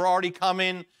 and people were already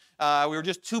coming. We were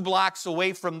just 2 blocks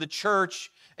away from the church,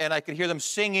 and I could hear them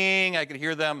singing. I could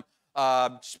hear them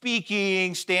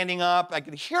speaking, standing up. I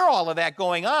could hear all of that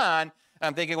going on. And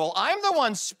I'm thinking, well, I'm the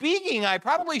one speaking. I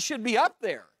probably should be up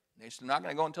there. They said, I'm not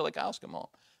going to go until the cows come home.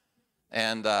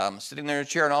 And sitting there in a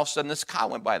chair, and all of a sudden this cow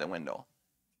went by the window.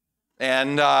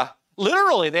 And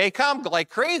literally, they come like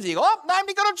crazy. Oh, time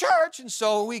to go to church. And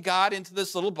so we got into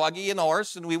this little buggy and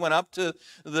horse, and we went up to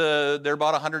they're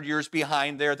about 100 years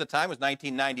behind there at the time. It was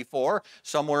 1994,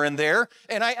 somewhere in there.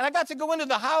 And I got to go into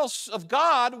the house of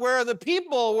God where the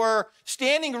people were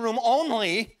standing room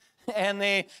only. and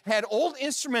they had old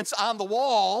instruments on the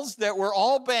walls that were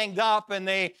all banged up, and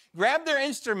they grabbed their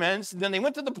instruments, and then they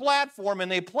went to the platform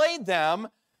and they played them,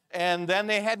 and then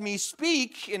they had me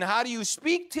speak. And how do you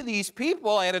speak to these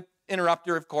people? I had an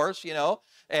interrupter, of course, you know,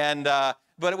 and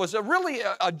but it was really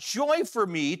a joy for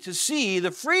me to see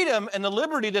the freedom and the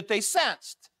liberty that they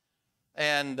sensed.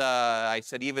 And I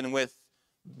said, even with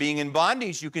being in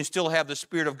bondage, you can still have the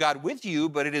Spirit of God with you,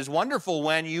 but it is wonderful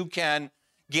when you can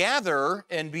gather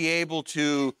and be able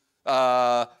to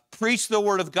preach the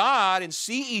Word of God and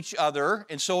see each other,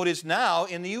 and so it is now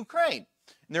in the Ukraine.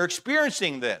 And they're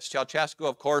experiencing this. Ceausescu,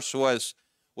 of course, was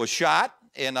shot,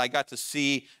 and I got to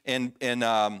see in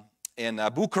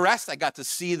Bucharest, I got to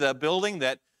see the building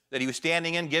that he was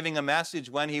standing in, giving a message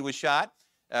when he was shot,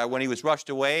 when he was rushed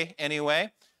away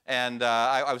anyway. And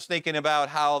I was thinking about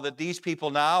how that these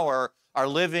people now are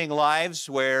living lives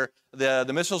where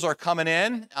the missiles are coming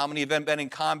in. How many of them been in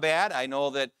combat? I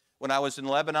know that when I was in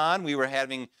Lebanon, we were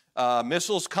having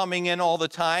missiles coming in all the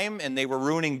time, and they were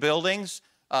ruining buildings.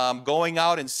 Going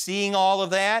out and seeing all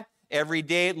of that every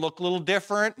day, it looked a little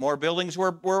different. More buildings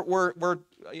were blown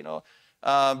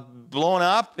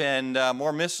up, and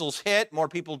more missiles hit. More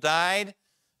people died.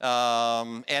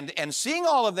 And seeing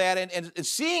all of that, and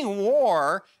seeing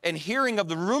war, and hearing of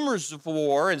the rumors of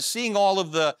war, and seeing all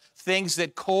of the things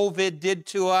that COVID did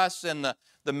to us, and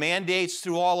the mandates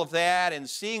through all of that, and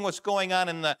seeing what's going on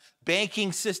in the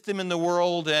banking system in the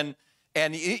world, and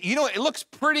you know, it looks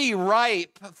pretty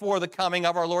ripe for the coming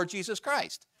of our Lord Jesus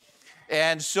Christ.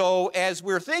 And so as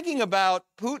we're thinking about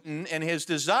Putin and his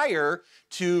desire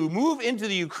to move into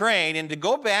the Ukraine and to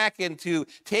go back and to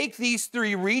take these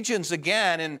three regions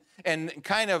again and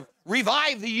kind of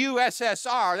revive the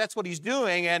USSR, that's what he's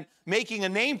doing, and making a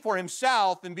name for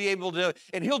himself, and be able to,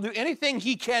 and he'll do anything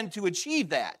he can to achieve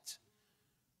that.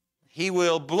 He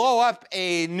will blow up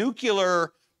a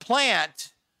nuclear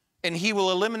plant, and he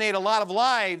will eliminate a lot of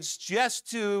lives just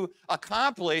to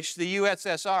accomplish the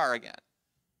USSR again.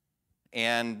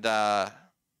 And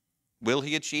will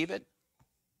he achieve it?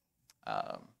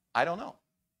 I don't know.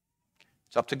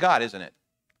 It's up to God, isn't it?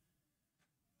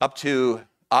 Up to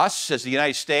us as the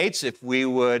United States, if we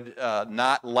would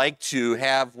not like to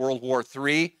have World War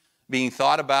III being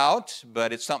thought about,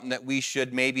 but it's something that we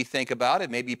should maybe think about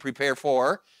and maybe prepare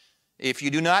for. If you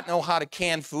do not know how to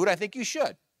can food, I think you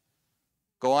should.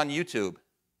 Go on YouTube.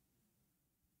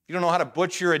 If you don't know how to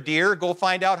butcher a deer, go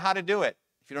find out how to do it.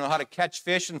 If you don't know how to catch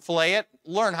fish and fillet it,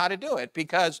 learn how to do it,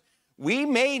 because we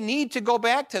may need to go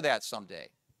back to that someday.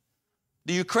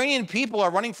 The Ukrainian people are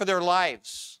running for their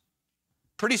lives.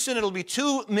 Pretty soon it'll be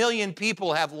 2 million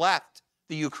people have left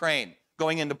the Ukraine,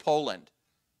 going into Poland,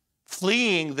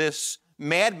 fleeing this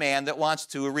madman that wants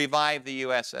to revive the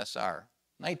USSR.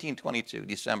 1922,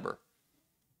 December.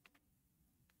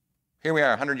 Here we are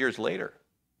 100 years later.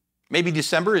 Maybe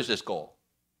December is his goal.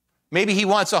 Maybe he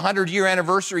wants a 100-year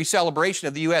anniversary celebration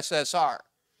of the USSR.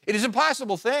 It is an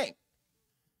impossible thing.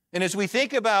 And as we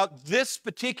think about this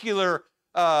particular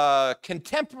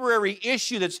contemporary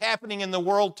issue that's happening in the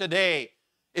world today,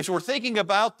 as we're thinking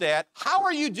about that, how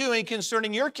are you doing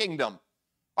concerning your kingdom?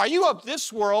 Are you of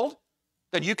this world?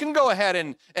 That you can go ahead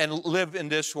and live in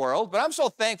this world, but I'm so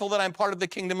thankful that I'm part of the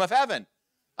kingdom of heaven.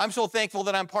 I'm so thankful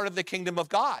that I'm part of the kingdom of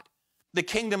God, the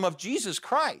kingdom of Jesus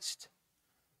Christ.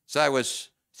 So I was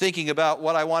thinking about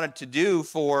what I wanted to do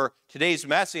for today's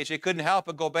message. I couldn't help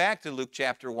but go back to Luke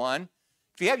chapter 1.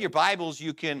 If you have your Bibles,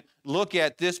 you can look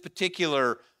at this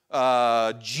particular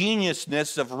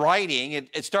geniusness of writing.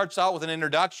 It starts out with an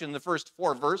introduction, the first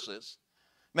 4 verses.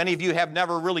 Many of you have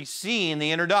never really seen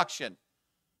the introduction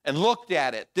and looked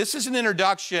at it. This is an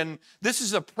introduction. This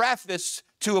is a preface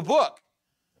to a book.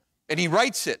 And he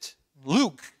writes it.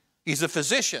 Luke, he's a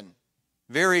physician,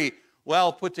 very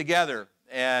well put together.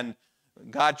 And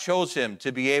God chose him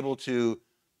to be able to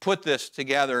put this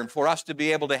together and for us to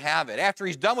be able to have it. After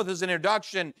he's done with his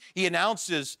introduction, he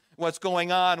announces what's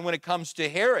going on when it comes to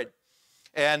Herod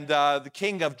and the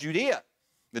king of Judea,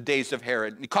 the days of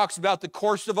Herod. He talks about the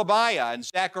course of Abiah and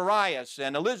Zacharias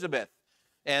and Elizabeth.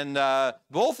 And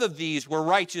both of these were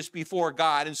righteous before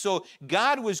God. And so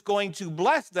God was going to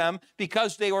bless them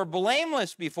because they were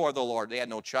blameless before the Lord. They had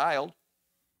no child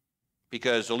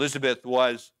because Elizabeth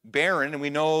was barren. And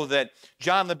we know that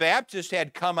John the Baptist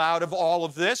had come out of all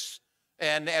of this.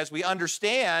 And as we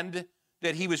understand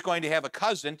that he was going to have a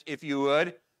cousin, if you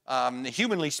would,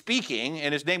 humanly speaking,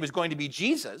 and his name was going to be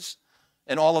Jesus.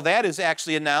 And all of that is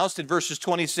actually announced in verses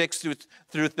 26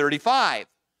 through 35.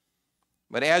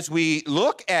 But as we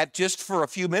look at just for a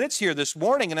few minutes here this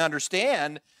morning and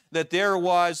understand that there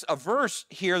was a verse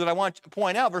here that I want to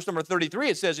point out. Verse number 33,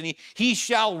 it says, and he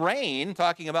shall reign,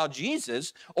 talking about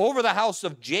Jesus, over the house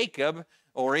of Jacob,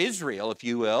 or Israel, if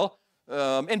you will.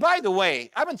 And by the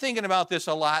way, I've been thinking about this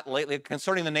a lot lately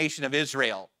concerning the nation of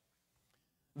Israel.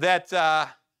 That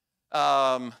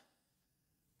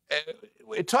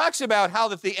it talks about how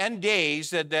that the end days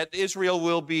that Israel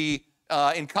will be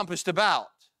encompassed about.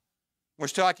 We're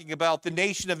talking about the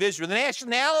nation of Israel, the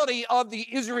nationality of the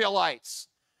Israelites.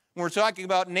 When we're talking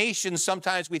about nations,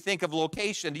 sometimes we think of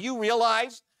location. Do you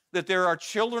realize that there are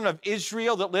children of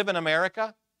Israel that live in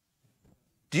America?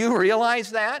 Do you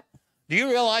realize that? Do you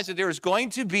realize that there is going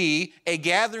to be a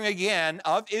gathering again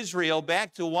of Israel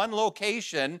back to one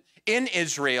location in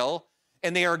Israel,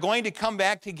 and they are going to come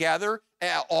back together,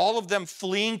 all of them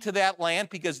fleeing to that land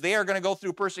because they are going to go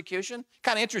through persecution?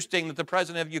 Kind of interesting that the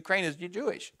president of Ukraine is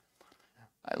Jewish.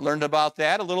 I learned about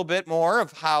that a little bit more,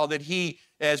 of how that he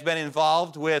has been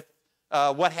involved with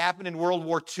what happened in World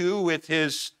War II with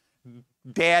his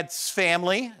dad's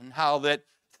family, and how that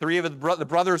three of the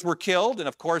brothers were killed, and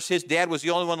of course his dad was the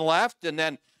only one left, and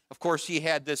then of course he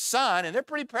had this son, and they're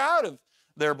pretty proud of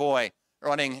their boy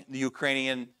running the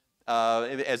Ukrainian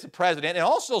as the president, and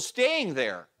also staying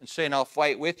there and saying, I'll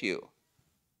fight with you.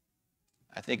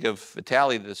 I think of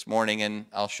Vitaly this morning, and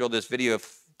I'll show this video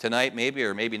tonight maybe,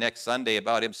 or maybe next Sunday,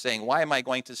 about him saying, why am I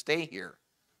going to stay here?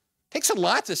 It takes a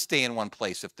lot to stay in one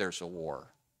place if there's a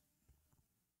war.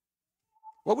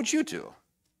 What would you do?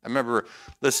 I remember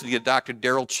listening to Dr.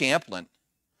 Daryl Champlin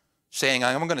saying,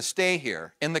 I'm going to stay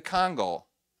here in the Congo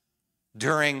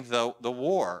during the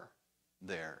war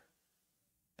there,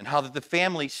 and how that the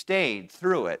family stayed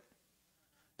through it,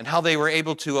 and how they were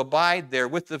able to abide there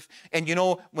with the, and you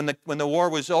know, when the war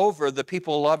was over, the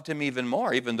people loved him even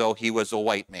more, even though he was a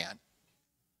white man.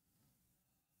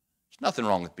 There's nothing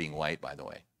wrong with being white, by the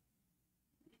way,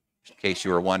 in case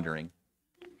you were wondering.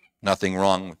 Nothing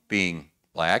wrong with being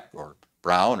black or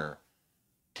brown or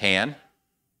tan.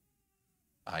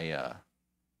 I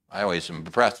always am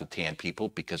impressed with tan people,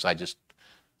 because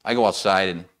I go outside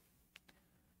and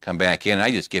come back in and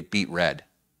I just get beet red.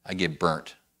 I get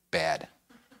burnt bad.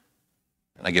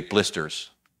 And I get blisters.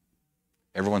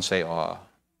 Everyone say, aw.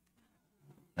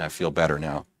 And I feel better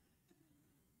now.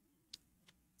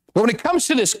 But when it comes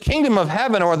to this kingdom of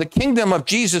heaven, or the kingdom of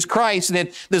Jesus Christ, and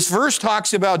this verse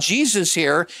talks about Jesus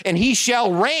here, and he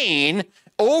shall reign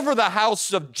over the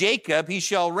house of Jacob, he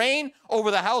shall reign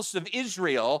over the house of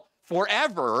Israel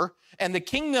forever, and the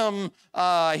kingdom,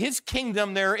 his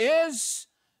kingdom, there is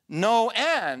no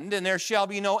end, and there shall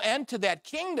be no end to that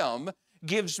kingdom,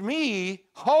 gives me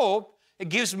hope. It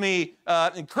gives me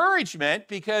encouragement,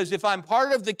 because if I'm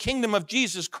part of the kingdom of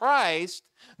Jesus Christ,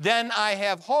 then I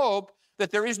have hope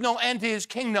that there is no end to his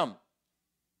kingdom.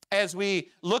 As we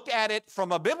look at it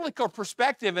from a biblical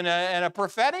perspective and a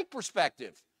prophetic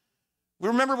perspective, we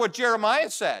remember what Jeremiah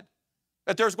said,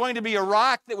 that there's going to be a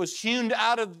rock that was hewn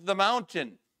out of the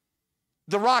mountain,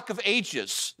 the rock of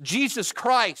ages, Jesus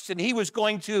Christ, and he was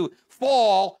going to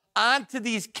fall onto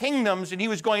these kingdoms and he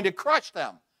was going to crush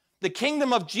them. The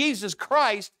kingdom of Jesus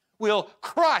Christ will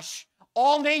crush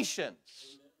all nations.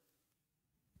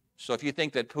 So if you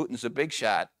think that Putin's a big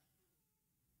shot,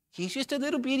 he's just a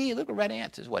little red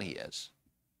ant is what he is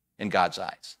in God's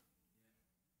eyes.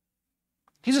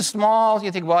 He's a small,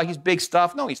 you think, well, he's big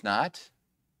stuff. No, he's not.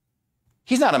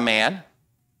 He's not a man.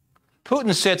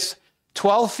 Putin sits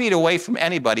 12 feet away from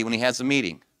anybody when he has a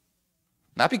meeting.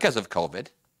 Not because of COVID,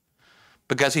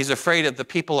 because he's afraid that the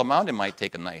people around him might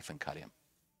take a knife and cut him.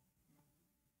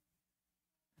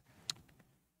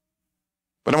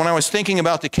 But when I was thinking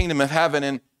about the kingdom of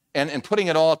heaven and putting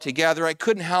it all together, I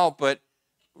couldn't help but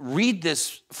read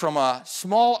this from a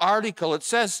small article. It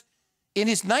says, in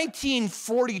his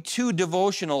 1942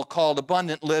 devotional called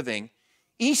Abundant Living,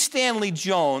 E. Stanley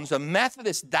Jones, a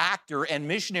Methodist doctor and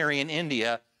missionary in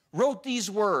India, wrote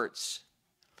these words.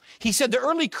 He said, the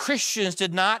early Christians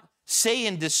did not say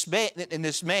in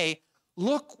dismay,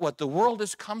 look what the world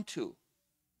has come to.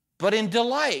 But in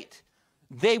delight,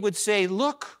 they would say,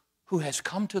 look who has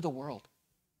come to the world.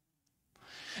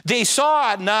 They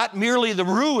saw not merely the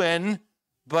ruin,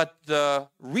 but the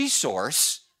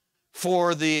resource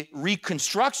for the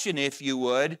reconstruction, if you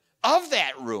would, of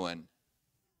that ruin.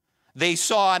 They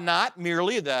saw not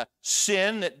merely the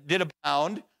sin that did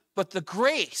abound, but the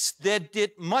grace that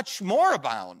did much more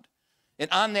abound.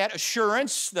 And on that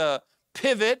assurance, the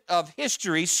pivot of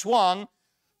history swung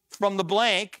from the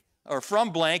blank, or from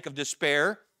blank of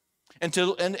despair,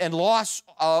 and loss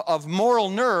of moral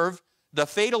nerve, the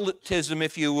fatalism,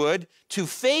 if you would, to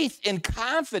faith and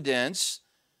confidence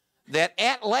that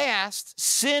at last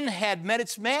sin had met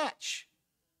its match.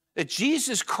 that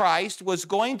Jesus Christ was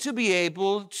going to be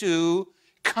able to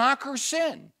conquer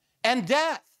sin and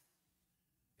death.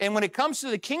 And when it comes to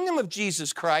the kingdom of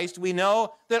Jesus Christ, we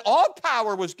know that all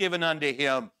power was given unto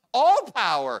him. All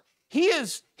power. He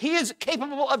is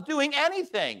capable of doing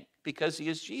anything because he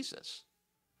is Jesus.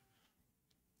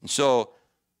 And so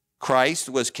Christ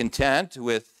was content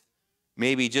with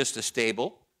maybe just a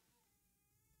stable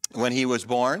when he was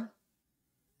born,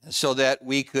 so that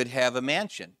we could have a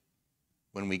mansion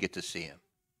when we get to see him.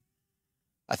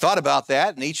 I thought about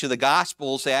that, and each of the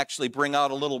Gospels actually bring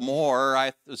out a little more.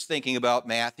 I was thinking about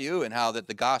Matthew and how that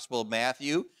the Gospel of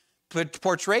Matthew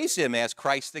portrays him as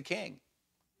Christ the King,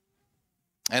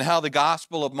 and how the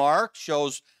Gospel of Mark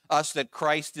shows us that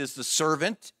Christ is the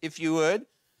servant, if you would.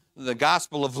 The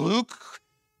Gospel of Luke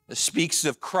speaks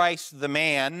of Christ the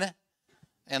man,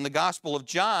 and the Gospel of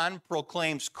John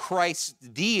proclaims Christ's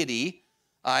deity.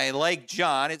 I like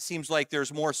John. It seems like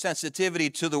there's more sensitivity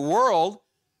to the world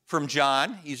from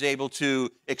John. He's able to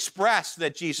express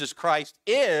that Jesus Christ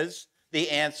is the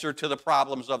answer to the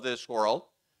problems of this world.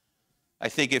 I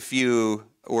think if you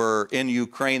were in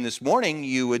Ukraine this morning,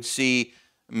 you would see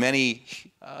many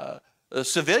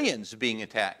civilians being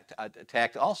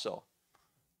attacked also.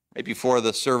 Right before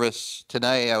the service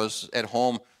tonight, I was at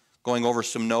home going over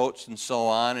some notes and so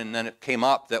on, and then it came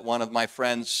up that one of my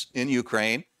friends in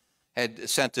Ukraine had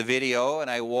sent a video, and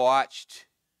I watched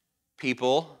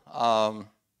people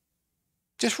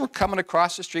just were coming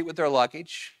across the street with their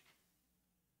luggage.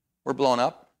 We're blown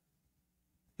up.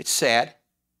 It's sad.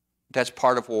 That's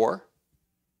part of war.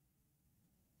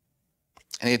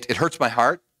 And it hurts my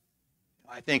heart.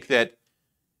 I think that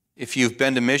if you've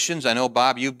been to missions, I know,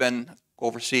 Bob, you've been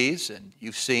overseas, and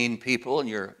you've seen people, and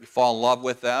you fall in love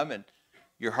with them, and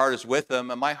your heart is with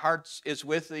them. And my heart is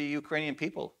with the Ukrainian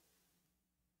people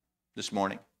this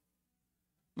morning.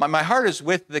 My heart is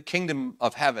with the kingdom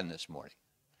of heaven this morning,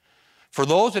 for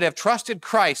those that have trusted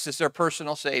Christ as their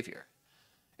personal Savior.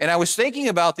 And I was thinking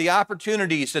about the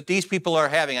opportunities that these people are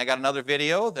having. I got another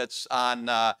video that's on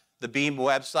the Beam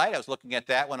website. I was looking at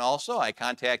that one also. I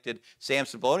contacted Sam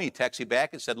Sabloni. He texted me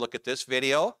back and said, look at this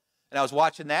video. And I was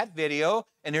watching that video,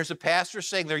 and there's a pastor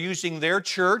saying they're using their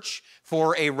church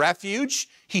for a refuge.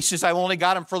 He says, I've only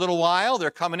got them for a little while. They're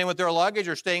coming in with their luggage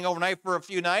or staying overnight for a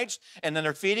few nights, and then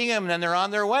they're feeding them, and then they're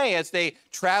on their way as they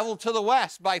travel to the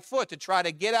west by foot to try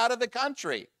to get out of the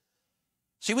country.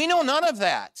 See, we know none of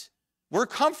that. We're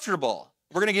comfortable.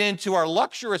 We're going to get into our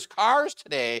luxurious cars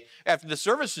today after the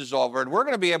service is over, and we're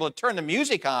going to be able to turn the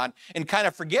music on and kind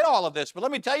of forget all of this. But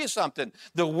let me tell you something.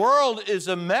 The world is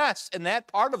a mess, in that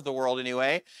part of the world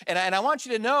anyway. And I want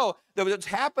you to know that what's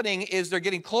happening is they're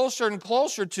getting closer and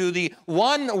closer to the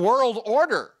one world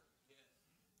order,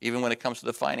 even when it comes to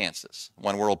the finances.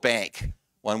 One world bank,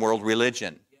 one world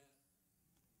religion.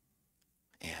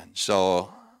 And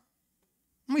so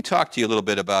let me talk to you a little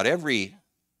bit about every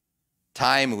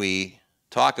time we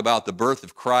talk about the birth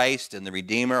of Christ and the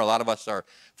Redeemer. A lot of us are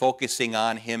focusing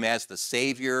on him as the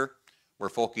Savior. We're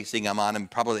focusing on him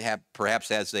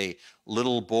perhaps as a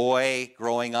little boy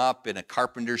growing up in a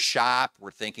carpenter's shop.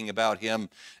 We're thinking about him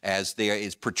as there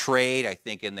is portrayed. I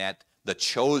think in that The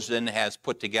Chosen has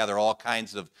put together all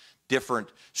kinds of different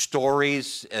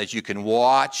stories as you can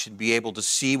watch and be able to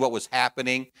see what was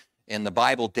happening in the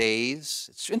Bible days.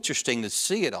 It's interesting to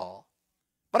see it all.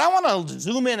 But I want to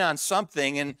zoom in on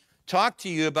something and talk to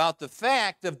you about the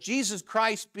fact of Jesus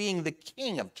Christ being the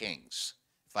King of Kings,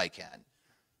 if I can.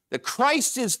 That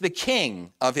Christ is the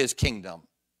King of his kingdom.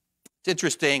 It's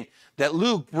interesting that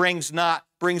Luke brings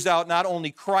out not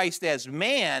only Christ as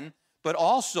man, but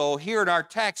also here in our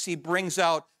text, he brings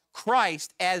out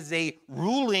Christ as a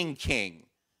ruling king.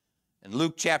 In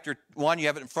Luke chapter 1, you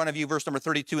have it in front of you, verse number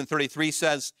 32 and 33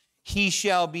 says, he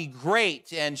shall be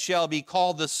great and shall be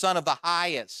called the Son of the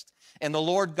Highest. And the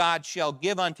Lord God shall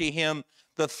give unto him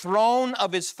the throne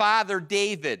of his father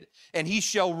David, and he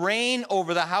shall reign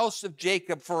over the house of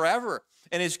Jacob forever,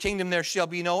 and his kingdom there shall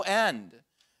be no end.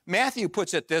 Matthew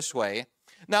puts it this way.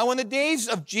 Now, in the days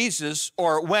of Jesus,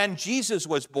 or when Jesus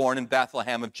was born in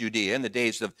Bethlehem of Judea, in the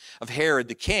days of Herod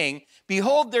the king,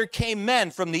 behold, there came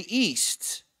men from the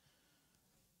east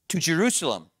to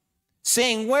Jerusalem,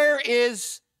 saying, where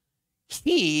is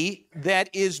he that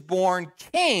is born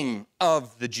King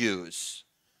of the Jews?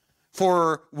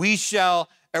 For we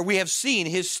have seen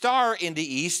his star in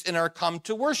the east and are come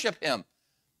to worship him.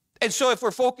 And so if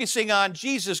we're focusing on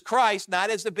Jesus Christ, not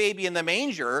as the baby in the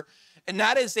manger, and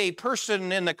not as a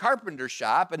person in the carpenter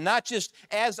shop, and not just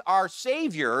as our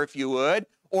Savior, if you would,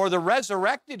 or the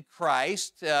resurrected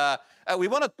Christ, we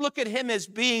want to look at him as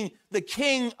being the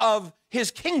king of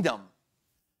his kingdom.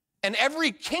 And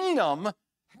every kingdom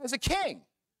has a king.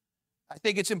 I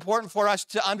think it's important for us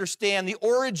to understand the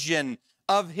origin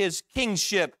of his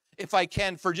kingship, if I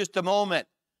can, for just a moment.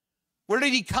 Where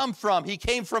did he come from? He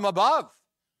came from above,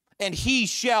 and he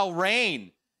shall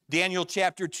reign. Daniel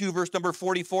chapter 2, verse number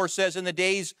 44 says, in the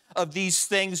days of these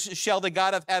things shall the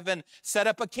God of heaven set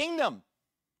up a kingdom,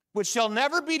 which shall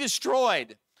never be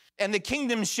destroyed, and the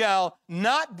kingdom shall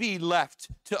not be left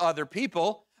to other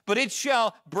people, but it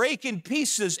shall break in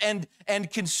pieces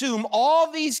and consume all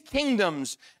these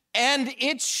kingdoms, and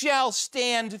it shall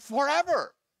stand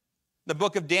forever. The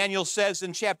book of Daniel says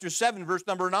in chapter 7, verse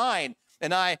number 9,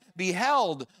 and I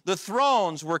beheld the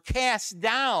thrones were cast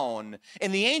down,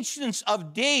 and the ancients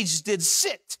of days did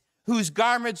sit, whose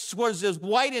garments was as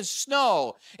white as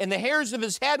snow, and the hairs of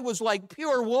his head was like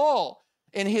pure wool,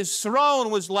 and his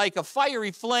throne was like a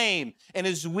fiery flame, and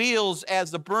his wheels as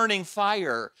the burning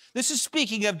fire. This is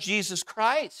speaking of Jesus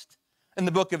Christ in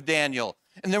the book of Daniel.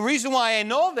 And the reason why I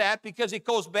know that, because it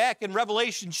goes back in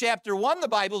Revelation chapter 1, the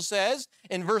Bible says,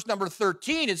 in verse number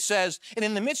 13, it says, and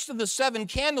in the midst of the 7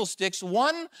 candlesticks,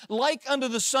 one like unto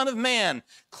the Son of Man,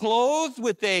 clothed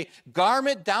with a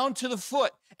garment down to the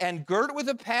foot, and girt with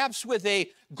a paps with a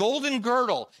golden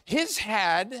girdle. His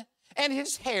head and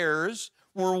his hairs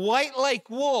were white like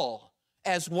wool,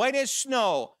 as white as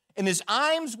snow, and his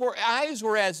eyes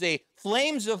were as the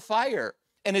flames of fire,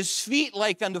 and his feet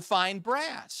like unto fine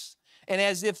brass, and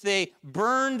as if they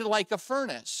burned like a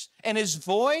furnace, and his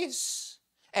voice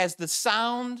as the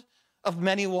sound of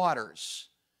many waters.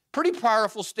 Pretty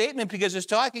powerful statement, because it's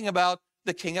talking about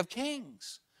the King of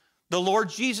Kings, the Lord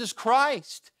Jesus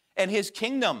Christ and his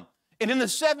kingdom. And in the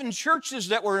 7 churches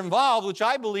that were involved, which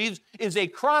I believe is a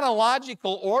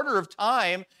chronological order of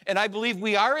time, and I believe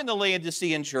we are in the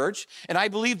Laodicean church, and I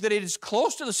believe that it is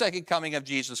close to the second coming of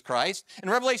Jesus Christ. In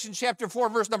Revelation chapter 4,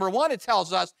 verse number 1, it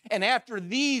tells us, and after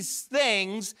these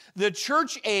things, the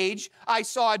church age, I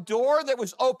saw a door that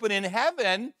was open in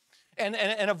heaven, and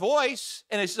a voice,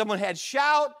 and as someone had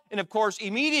shout, and of course,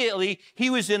 immediately,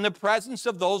 he was in the presence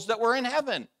of those that were in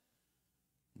heaven.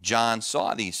 John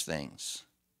saw these things.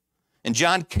 And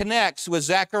John connects with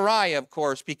Zechariah, of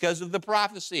course, because of the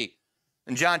prophecy.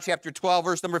 In John chapter 12,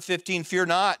 verse number 15, fear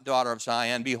not, daughter of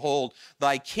Zion, behold,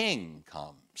 thy king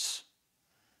comes,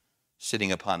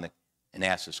 sitting upon an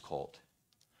ass's colt.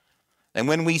 And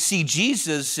when we see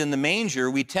Jesus in the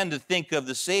manger, we tend to think of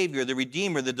the Savior, the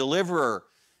Redeemer, the Deliverer.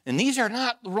 And these are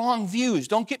not wrong views.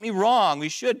 Don't get me wrong. We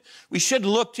should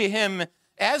look to him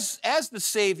as the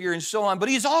Savior and so on, but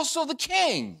he's also the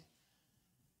King.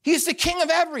 He's the king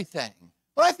of everything.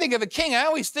 When I think of a king, I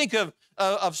always think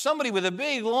of somebody with a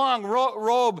big, long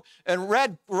robe and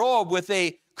red robe with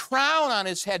a crown on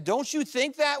his head. Don't you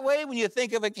think that way when you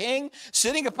think of a king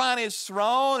sitting upon his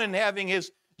throne and having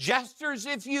his jesters,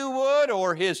 if you would,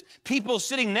 or his people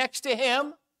sitting next to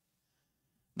him?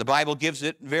 The Bible gives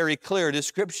it very clear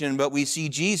description, but we see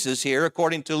Jesus here,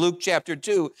 according to Luke chapter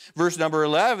 2, verse number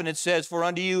 11, it says, for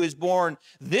unto you is born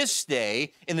this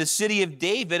day in the city of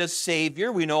David a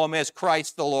Savior. We know him as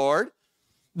Christ the Lord.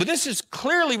 But this is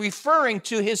clearly referring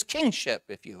to his kingship,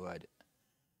 if you would.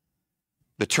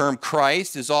 The term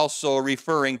Christ is also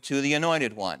referring to the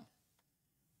Anointed One.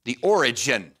 The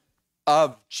origin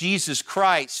of Jesus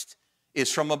Christ is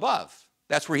from above.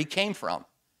 That's where he came from.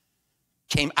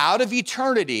 Came out of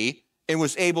eternity and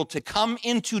was able to come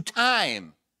into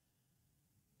time.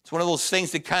 It's one of those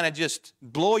things that kind of just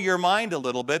blow your mind a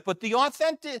little bit, but the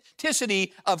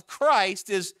authenticity of Christ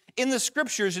is in the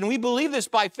scriptures, and we believe this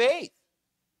by faith.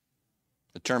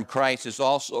 The term Christ is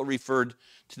also referred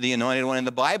to the Anointed One. In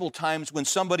the Bible times, when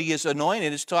somebody is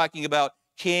anointed, it's talking about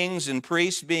kings and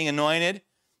priests being anointed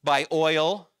by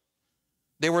oil.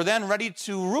 They were then ready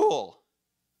to rule.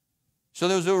 So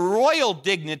there's a royal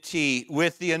dignity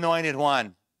with the Anointed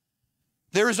One.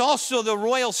 There is also the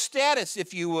royal status,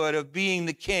 if you would, of being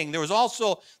the king. There was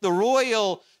also the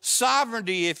royal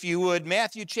sovereignty, if you would.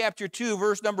 Matthew chapter 2,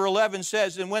 verse number 11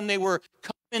 says, and when they were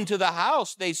come into the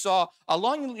house, they saw a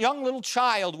young little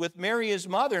child with Mary his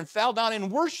mother, and fell down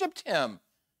and worshiped him.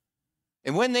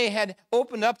 And when they had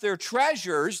opened up their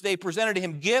treasures, they presented to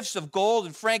him gifts of gold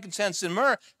and frankincense and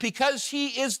myrrh, because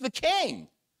he is the king.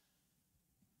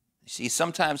 You see,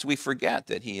 sometimes we forget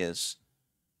that he is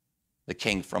the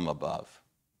king from above.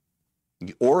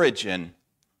 The origin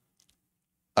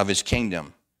of his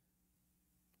kingdom.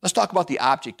 Let's talk about the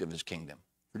object of his kingdom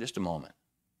for just a moment.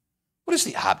 What is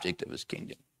the object of his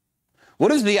kingdom?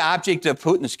 What is the object of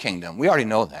Putin's kingdom? We already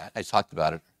know that. I talked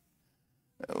about it.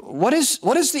 What is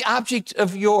the object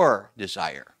of your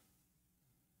desire?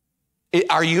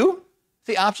 Are you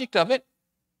the object of it?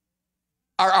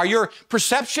 Are your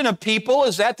perception of people,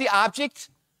 is that the object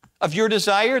of your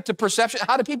desire? To perception?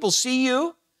 How do people see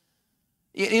you?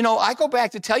 You know, I go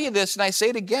back to tell you this, and I say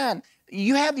it again.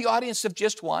 You have the audience of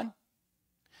just one.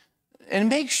 And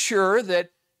make sure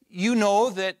that you know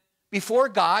that before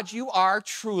God, you are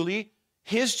truly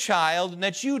his child and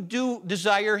that you do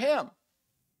desire him.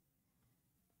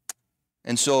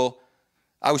 And so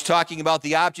I was talking about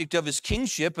the object of his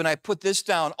kingship, and I put this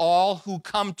down, all who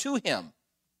come to him.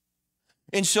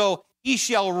 And so he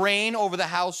shall reign over the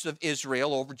house of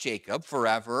Israel, over Jacob,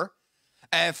 forever.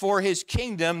 And for his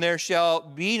kingdom there shall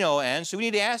be no end. So we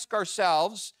need to ask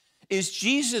ourselves, is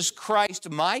Jesus Christ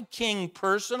my king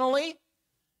personally?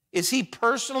 Is he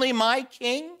personally my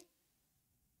king?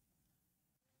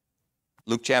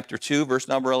 Luke chapter 2, verse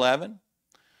number 11.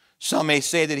 Some may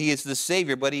say that he is the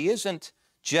Savior, but he isn't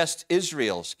just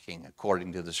Israel's king,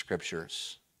 according to the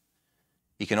Scriptures.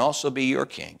 He can also be your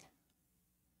king.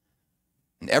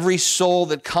 And every soul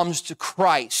that comes to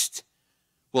Christ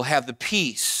will have the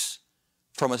peace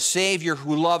from a Savior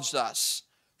who loves us,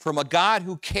 from a God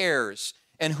who cares,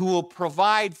 and who will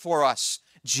provide for us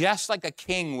just like a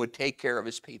king would take care of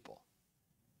his people.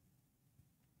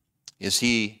 Is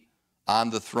he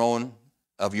on the throne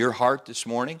of your heart this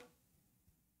morning?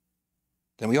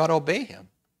 Then we ought to obey him.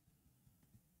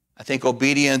 I think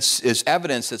obedience is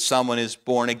evidence that someone is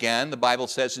born again. The Bible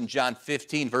says in John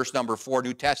 15, verse number 4,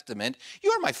 New Testament, you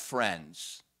are my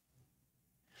friends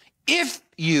if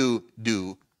you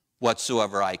do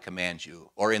whatsoever I command you.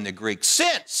 Or in the Greek,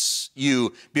 since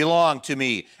you belong to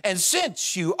me, and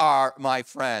since you are my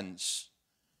friends,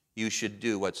 you should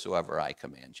do whatsoever I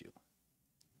command you.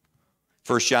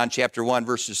 1 John chapter 1,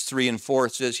 verses 3 and 4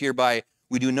 says, hereby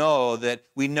we do know that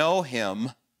we know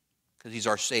him, because he's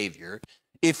our Savior,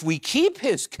 if we keep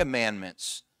his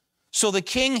commandments. So the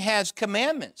king has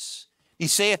commandments. He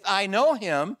saith, I know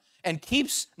him, and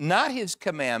keeps not his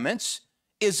commandments,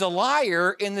 is a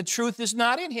liar, and the truth is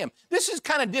not in him. This is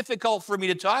kind of difficult for me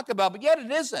to talk about, but yet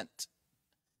it isn't.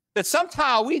 That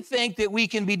somehow we think that we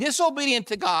can be disobedient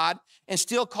to God and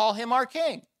still call him our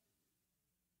king.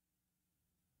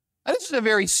 Now, this is a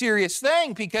very serious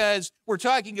thing because we're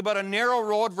talking about a narrow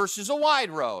road versus a wide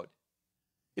road.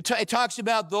 It talks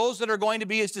about those that are going to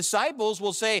be his disciples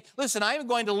will say, listen, I'm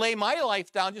going to lay my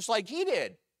life down just like he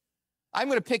did. I'm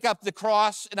going to pick up the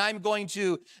cross and I'm going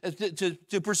to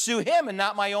pursue him and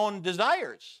not my own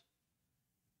desires.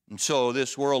 And so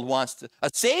this world wants a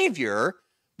Savior,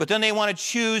 but then they want to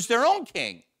choose their own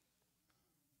king.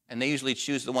 And they usually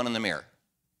choose the one in the mirror,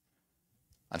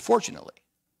 unfortunately.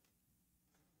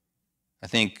 I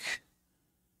think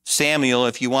Samuel,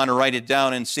 if you want to write it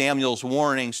down in Samuel's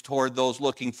warnings toward those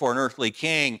looking for an earthly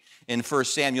king in 1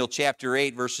 Samuel chapter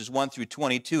 8, verses 1 through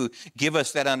 22, give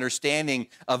us that understanding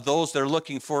of those that are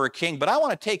looking for a king. But I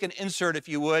want to take an insert, if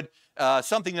you would,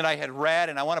 something that I had read,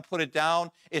 and I want to put it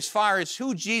down as far as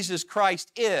who Jesus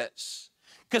Christ is.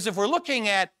 Because if we're looking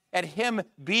at him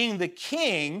being the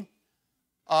king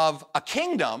of a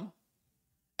kingdom,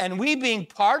 and we being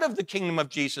part of the kingdom of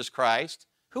Jesus Christ,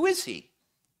 who is he?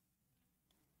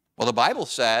 Well, the Bible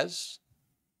says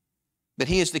that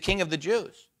he is the king of the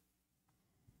Jews.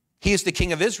 He is the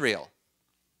king of Israel.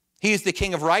 He is the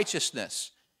king of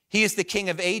righteousness. He is the king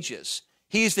of ages.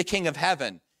 He is the king of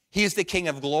heaven. He is the king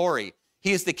of glory.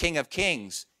 He is the king of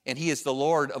kings. And he is the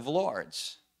Lord of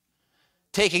lords.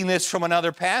 Taking this from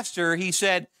another pastor, he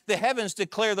said, the heavens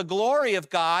declare the glory of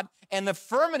God, and the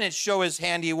firmament show his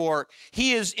handiwork.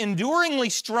 He is enduringly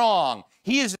strong.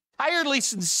 He is entirely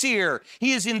sincere.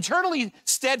 He is internally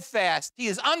steadfast. He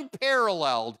is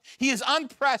unparalleled. He is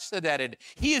unprecedented.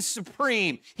 He is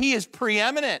supreme. He is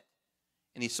preeminent.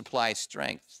 And he supplies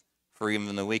strength for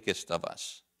even the weakest of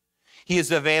us. He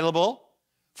is available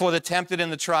for the tempted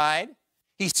and the tried.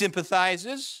 He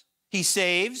sympathizes. He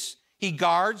saves. He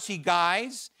guards. He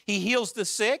guides. He heals the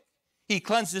sick. He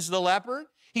cleanses the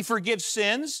leper. He forgives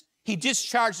sins. He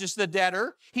discharges the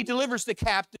debtor. He delivers the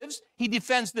captives. He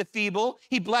defends the feeble.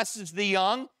 He blesses the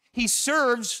young. He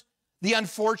serves the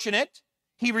unfortunate.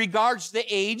 He regards the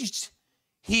aged.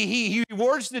 He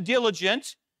rewards the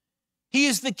diligent. He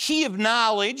is the key of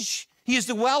knowledge. He is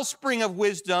the wellspring of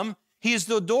wisdom. He is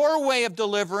the doorway of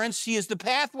deliverance. He is the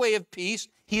pathway of peace.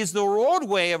 He is the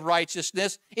roadway of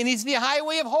righteousness. And he's the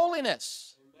highway of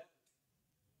holiness.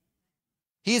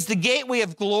 He is the gateway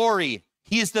of glory.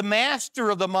 He is the master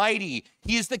of the mighty.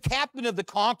 He is the captain of the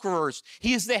conquerors.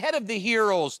 He is the head of the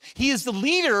heroes. He is the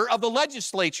leader of the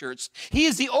legislatures. He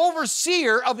is the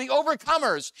overseer of the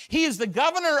overcomers. He is the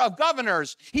governor of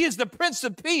governors. He is the prince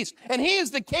of peace. And he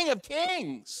is the king of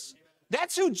kings.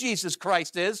 That's who Jesus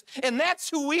Christ is. And that's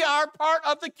who we are, part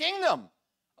of the kingdom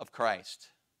of Christ.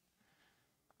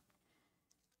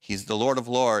 He's the Lord of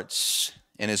lords,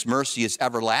 and his mercy is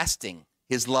everlasting.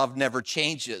 His love never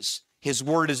changes. His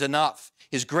word is enough.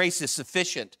 His grace is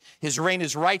sufficient. His reign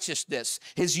is righteousness.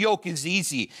 His yoke is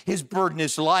easy. His burden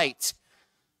is light.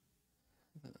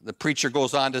 The preacher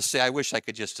goes on to say, I wish I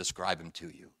could just describe him to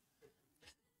you.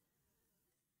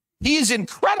 He is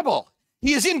incredible.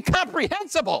 He is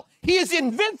incomprehensible. He is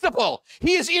invincible.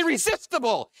 He is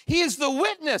irresistible. He is the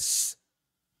witness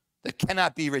that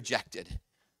cannot be rejected.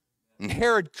 And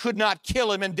Herod could not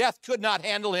kill him, and death could not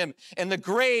handle him, and the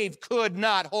grave could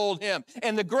not hold him,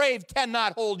 and the grave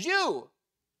cannot hold you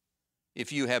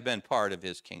if you have been part of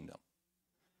his kingdom.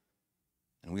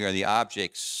 And we are the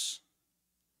objects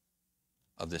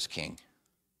of this king,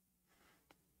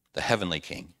 the heavenly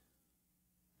king.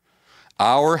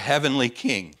 Our heavenly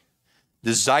king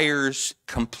desires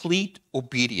complete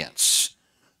obedience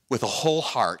with a whole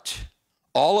heart,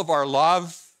 all of our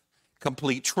love,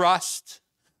 complete trust,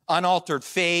 unaltered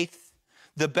faith,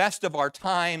 the best of our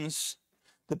times,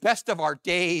 the best of our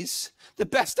days, the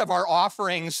best of our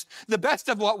offerings, the best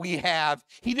of what we have.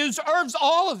 He deserves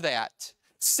all of that.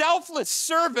 Selfless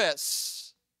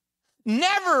service,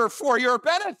 never for your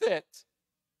benefit,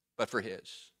 but for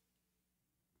his.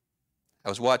 I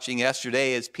was watching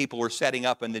yesterday as people were setting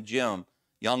up in the gym.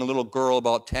 Young little girl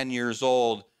about 10 years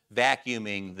old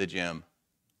vacuuming the gym.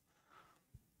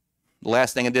 The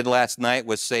last thing I did last night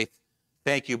was say,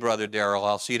 thank you, Brother Darrell.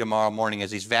 I'll see you tomorrow morning,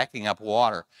 as he's vacuuming up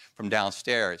water from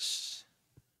downstairs.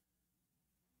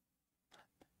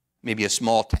 Maybe a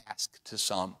small task to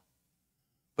some,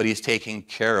 but he's taking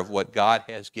care of what God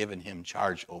has given him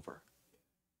charge over.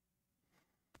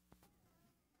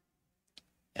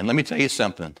 And let me tell you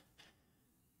something.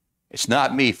 It's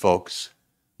not me, folks.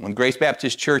 When Grace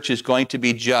Baptist Church is going to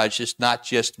be judged, it's not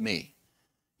just me.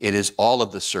 It is all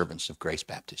of the servants of Grace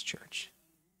Baptist Church.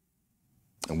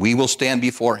 And we will stand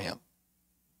before him.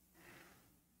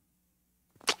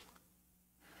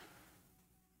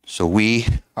 So we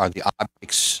are the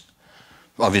objects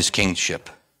of his kingship.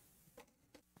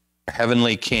 Our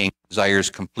heavenly king desires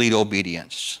complete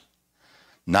obedience,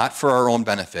 not for our own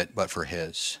benefit, but for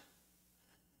his.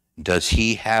 Does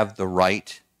he have the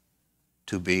right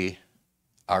to be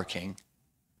our king?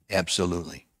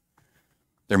 Absolutely.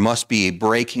 There must be a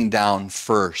breaking down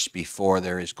first before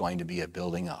there is going to be a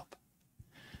building up.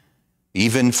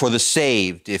 Even for the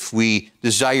saved, if we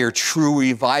desire true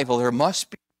revival, there must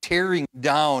be tearing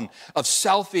down of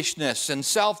selfishness and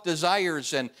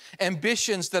self-desires and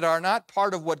ambitions that are not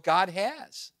part of what God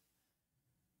has.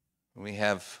 When we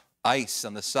have ice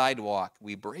on the sidewalk,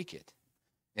 we break it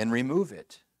and remove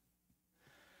it.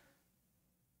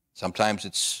 Sometimes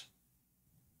it's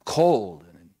cold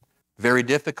and very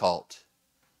difficult.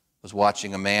 I was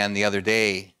watching a man the other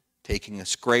day taking a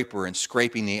scraper and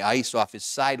scraping the ice off his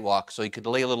sidewalk so he could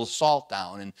lay a little salt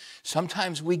down. And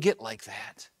sometimes we get like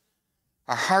that.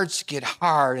 Our hearts get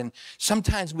hard, and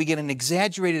sometimes we get an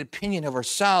exaggerated opinion of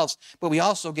ourselves, but we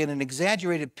also get an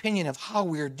exaggerated opinion of how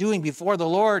we are doing before the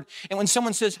Lord. And when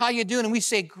someone says, how you doing? And we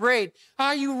say, great. How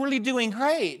are you really doing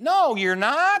great? No, you're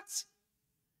not.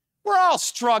 We're all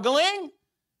struggling.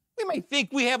 We may think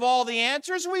we have all the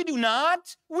answers. We do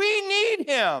not. We need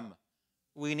him.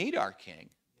 We need our king.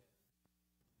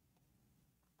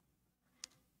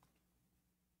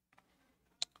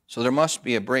 So there must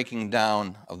be a breaking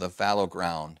down of the fallow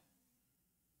ground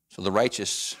so the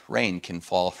righteous rain can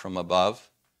fall from above.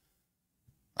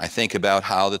 I think about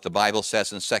how that the Bible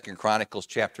says in 2 Chronicles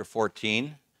chapter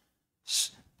 14,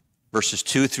 verses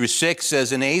 2 through 6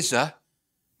 says, and Asa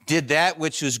did that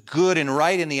which was good and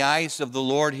right in the eyes of the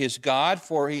Lord his God,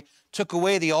 for he took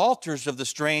away the altars of the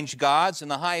strange gods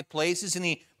and the high places, and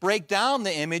he brake down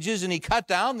the images, and he cut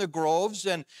down the groves,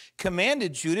 and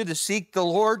commanded Judah to seek the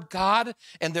Lord God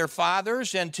and their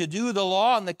fathers, and to do the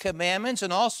law and the commandments.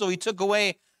 And also he took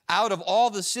away out of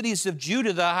all the cities of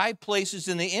Judah the high places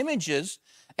and the images,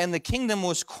 and the kingdom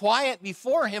was quiet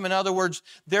before him. In other words,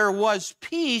 there was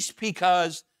peace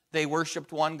because they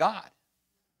worshiped one God,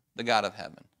 the God of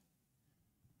heaven.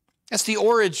 That's the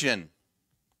origin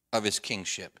of his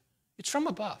kingship. It's from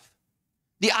above.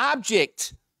 The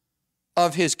object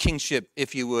of his kingship,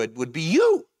 if you would be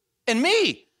you and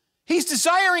me. He's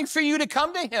desiring for you to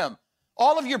come to him.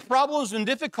 All of your problems and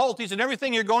difficulties and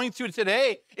everything you're going through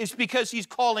today is because he's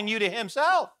calling you to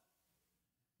himself.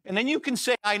 And then you can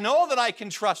say, I know that I can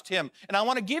trust him, and I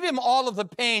want to give him all of the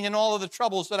pain and all of the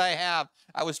troubles that I have.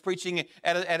 I was preaching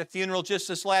at a funeral just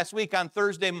this last week on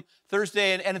Thursday,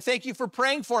 and thank you for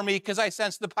praying for me because I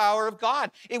sensed the power of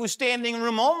God. It was standing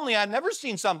room only. I'd never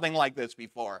seen something like this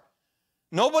before.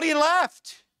 Nobody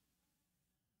left.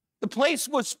 The place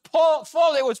was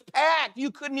full. It was packed. You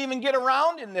couldn't even get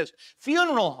around in this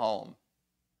funeral home.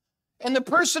 And the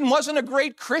person wasn't a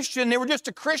great Christian. They were just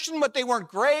a Christian, but they weren't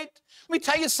great. Let me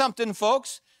tell you something,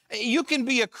 folks. You can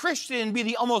be a Christian and be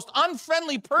the almost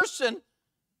unfriendly person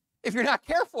if you're not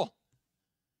careful.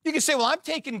 You can say, well, I'm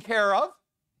taken care of.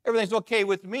 Everything's okay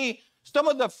with me. Some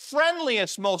of the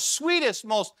friendliest, most sweetest,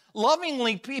 most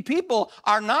lovingly people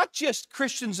are not just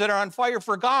Christians that are on fire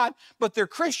for God, but they're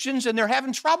Christians and they're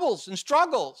having troubles and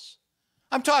struggles.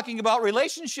 I'm talking about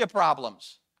relationship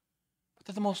problems. But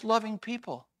they're the most loving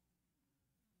people.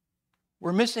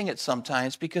 We're missing it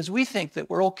sometimes because we think that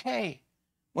we're okay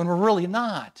when we're really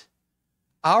not.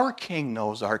 Our King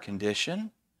knows our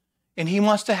condition, and he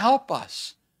wants to help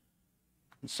us.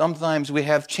 And sometimes we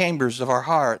have chambers of our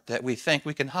heart that we think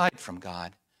we can hide from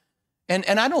God. And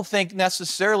I don't think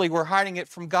necessarily we're hiding it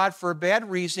from God for a bad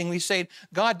reason. We say,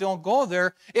 God, don't go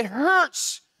there. It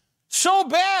hurts so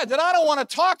bad that I don't want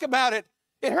to talk about it.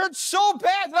 It hurts so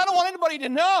bad that I don't want anybody to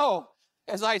know.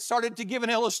 As I started to give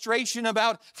an illustration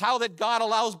about how that God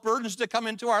allows burdens to come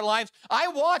into our lives, I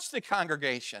watched the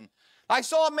congregation. I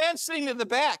saw a man sitting in the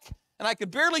back, and I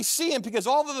could barely see him because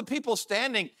all of the people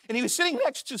standing, and he was sitting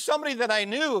next to somebody that I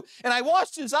knew, and I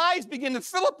watched his eyes begin to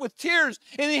fill up with tears,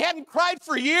 and he hadn't cried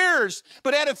for years,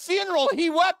 but at a funeral,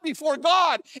 he wept before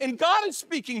God, and God is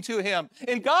speaking to him,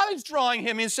 and God is drawing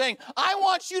him and saying, I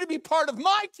want you to be part of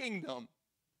my kingdom.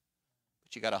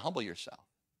 But you got to humble yourself.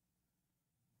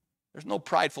 There's no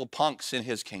prideful punks in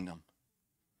his kingdom.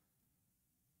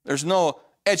 There's no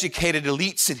educated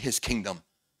elites in his kingdom.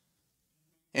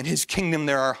 In his kingdom,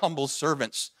 there are humble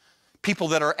servants, people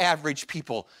that are average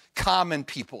people, common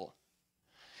people,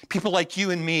 people like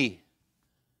you and me.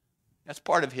 That's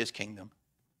part of his kingdom.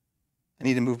 I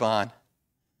need to move on.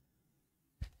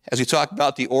 As we talk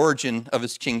about the origin of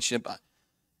his kingship,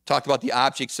 talked about the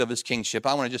objects of his kingship,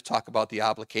 I want to just talk about the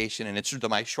application, and it's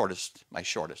my shortest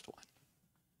one.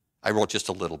 I wrote just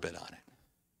a little bit on it.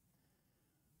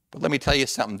 But let me tell you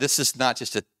something. This is not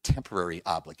just a temporary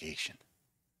obligation.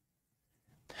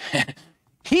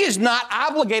 He is not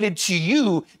obligated to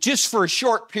you just for a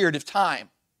short period of time.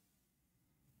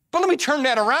 But let me turn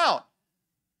that around.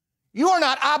 You are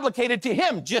not obligated to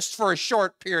him just for a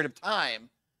short period of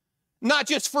time. Not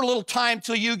just for a little time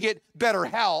till you get better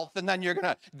health and then you're going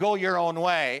to go your own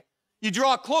way. You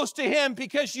draw close to him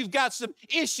because you've got some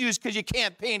issues because you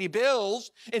can't pay any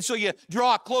bills, and so you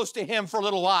draw close to him for a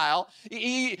little while.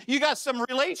 You got some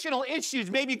relational issues,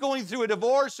 maybe going through a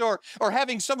divorce or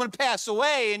having someone pass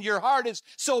away, and your heart is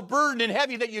so burdened and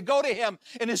heavy that you go to him,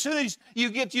 and as soon as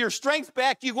you get your strength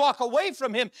back, you walk away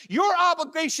from him. Your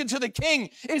obligation to the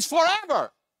king is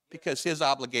forever because his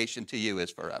obligation to you is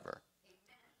forever.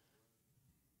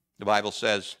 The Bible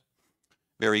says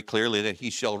very clearly that he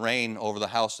shall reign over the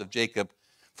house of Jacob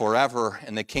forever,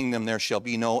 and the kingdom there shall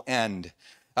be no end.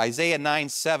 Isaiah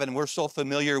 9:7, we're so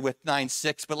familiar with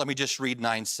 9:6, but let me just read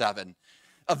 9:7.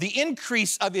 Of the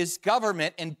increase of his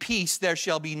government and peace there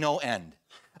shall be no end.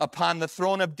 Upon the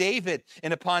throne of David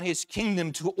and upon his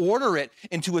kingdom, to order it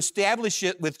and to establish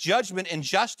it with judgment and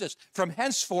justice from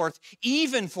henceforth,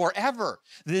 even forever.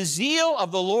 The zeal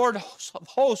of the Lord of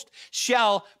hosts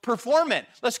shall perform it.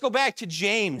 Let's go back to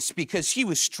James because he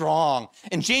was strong.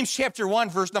 In James chapter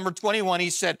 1, verse number 21, he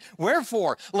said,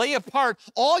 wherefore lay apart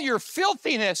all your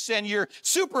filthiness and your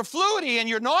superfluity and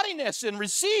your naughtiness and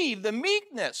receive the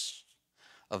meekness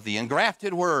of the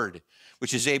engrafted word,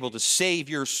 which is able to save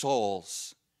your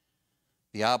souls.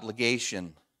 The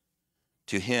obligation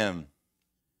to him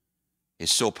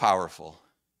is so powerful.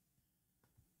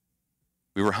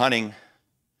 We were hunting.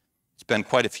 It's been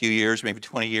quite a few years, maybe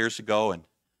 20 years ago, and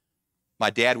my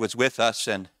dad was with us,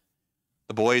 and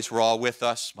the boys were all with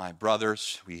us, my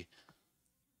brothers. We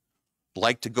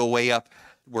liked to go way up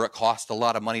where it cost a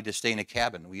lot of money to stay in a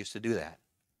cabin. We used to do that.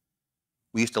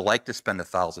 We used to like to spend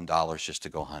 $1,000 just to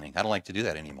go hunting. I don't like to do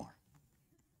that anymore.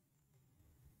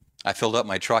 I filled up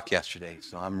my truck yesterday,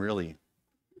 so I'm really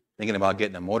thinking about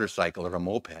getting a motorcycle or a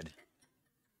moped.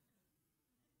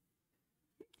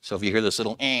 So if you hear this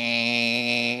little,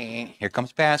 here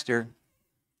comes Pastor.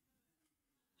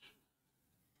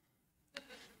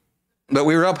 But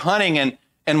we were up hunting,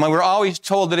 and we were always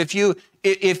told that if you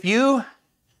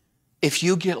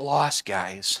get lost,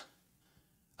 guys,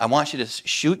 I want you to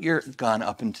shoot your gun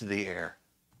up into the air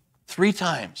 3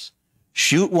 times.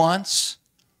 Shoot once.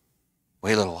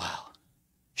 Wait a little while.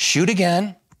 Shoot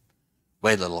again.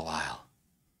 Wait a little while.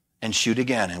 And shoot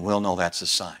again, and we'll know that's a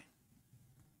sign.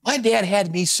 My dad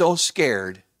had me so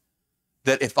scared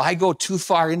that if I go too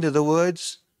far into the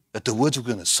woods, that the woods were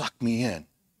going to suck me in.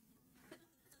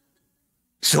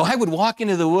 So I would walk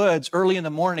into the woods early in the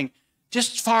morning,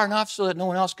 just far enough so that no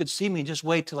one else could see me, just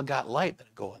wait till it got light, then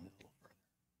I'd go in.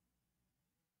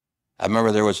 I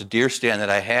remember there was a deer stand that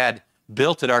I had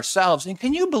built it ourselves. And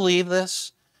can you believe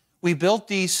this? I built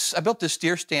this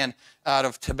deer stand out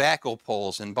of tobacco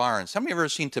poles in barns. How many of you have ever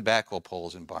seen tobacco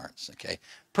poles in barns? Okay,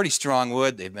 pretty strong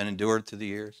wood. They've been endured through the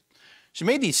years. She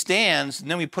made these stands, and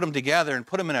then we put them together and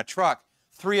put them in a truck,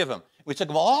 3 of them. We took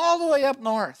them all the way up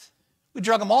north. We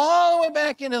drug them all the way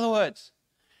back into the woods.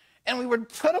 And we would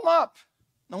put them up.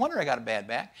 No wonder I got a bad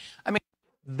back. I mean,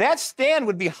 that stand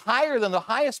would be higher than the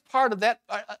highest part of that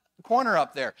corner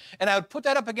up there. And I would put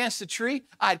that up against the tree.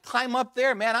 I'd climb up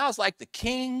there. Man, I was like the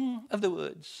king of the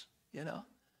woods, you know.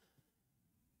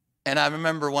 And I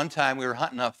remember one time we were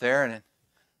hunting up there, and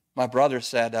my brother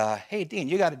said, hey, Dean,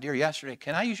 you got a deer yesterday.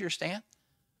 Can I use your stand?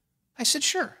 I said,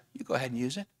 sure. You go ahead and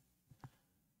use it.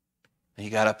 And he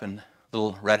got up, and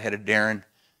little red-headed Darren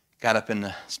got up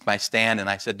in my stand, and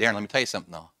I said, Darren, let me tell you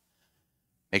something, though.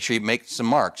 Make sure you make some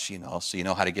marks, you know, so you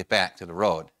know how to get back to the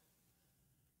road.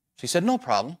 So he said, no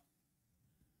problem.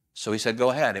 So he said, go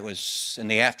ahead. It was in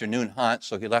the afternoon hunt,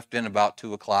 so he left in about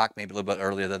 2 o'clock, maybe a little bit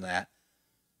earlier than that.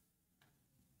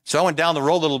 So I went down the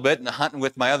road a little bit and hunting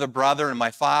with my other brother and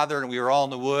my father, and we were all in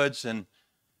the woods, and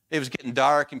it was getting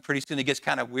dark, and pretty soon it gets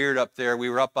kind of weird up there. We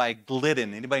were up by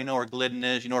Glidden. Anybody know where Glidden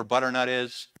is? You know where Butternut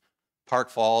is? Park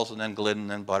Falls, and then Glidden,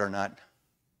 and then Butternut.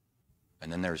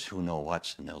 And then there's who knows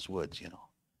what's in those woods, you know.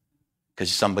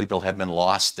 Because some people have been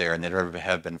lost there and they never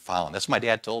have been found. That's what my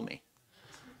dad told me.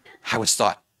 I always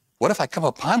thought, what if I come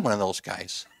upon one of those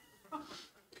guys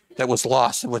that was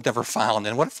lost and was never found?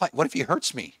 And what if he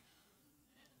hurts me?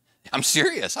 I'm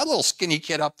serious. I'm a little skinny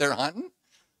kid up there hunting, a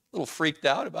little freaked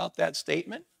out about that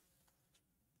statement.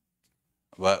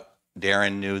 But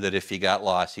Darren knew that if he got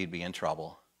lost, he'd be in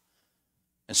trouble.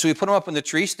 And so we put him up in the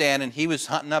tree stand, and he was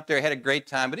hunting up there, had a great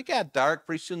time. But it got dark.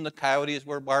 Pretty soon the coyotes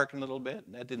were barking a little bit.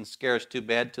 And that didn't scare us too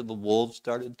bad till the wolves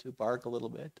started to bark a little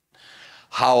bit.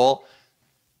 Howl.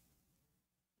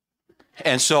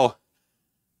 And so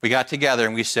we got together,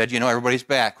 and we said, you know, everybody's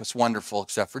back. It's wonderful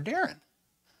except for Darren.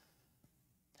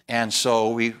 And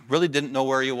so we really didn't know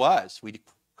where he was. We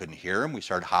couldn't hear him. We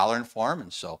started hollering for him.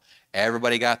 And so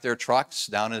everybody got their trucks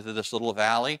down into this little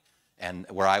valley. And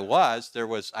where I was,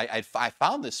 I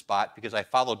found this spot because I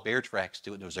followed bear tracks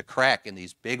to it. There was a crack in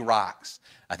these big rocks.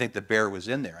 I think the bear was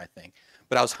in there, I think.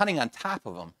 But I was hunting on top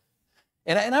of them.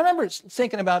 And I remember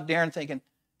thinking about Darren, thinking,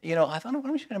 you know, I thought, when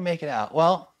am I going to make it out?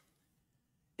 Well,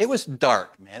 it was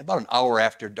dark, man, about an hour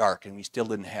after dark, and we still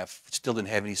didn't have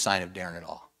any sign of Darren at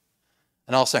all.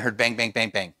 And all of a sudden I heard bang, bang,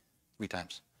 bang, bang 3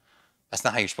 times. That's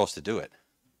not how you're supposed to do it.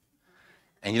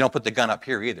 And you don't put the gun up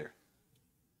here either.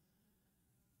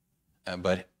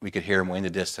 But we could hear him way in the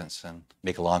distance, and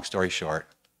make a long story short,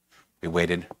 we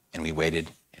waited, and we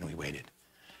waited, and we waited.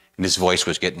 And his voice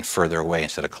was getting further away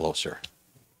instead of closer.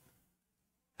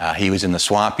 He was in the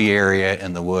swampy area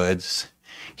in the woods.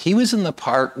 He was in the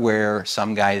part where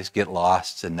some guys get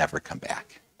lost and never come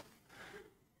back.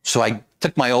 So I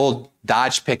took my old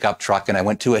Dodge pickup truck, and I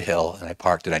went to a hill, and I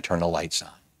parked, and I turned the lights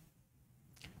on.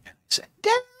 And I said,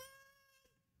 Dad,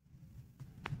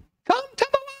 come to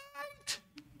the light.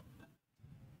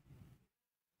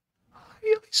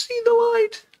 I see the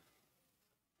light.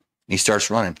 And he starts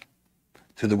running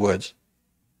through the woods.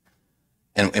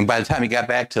 And by the time he got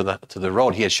back to the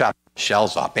road, he had shot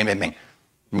shells off. Bang, bang, bang.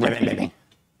 Bang, bang, bang, bang.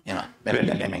 You know, bang, bang,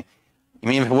 bang, bang, bang. I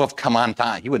mean, if a wolf come on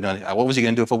time, he wouldn't know. What was he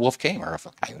going to do if a wolf came or if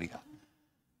a coyote got?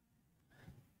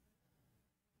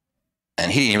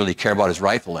 And he didn't really care about his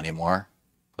rifle anymore,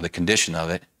 or the condition of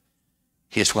it.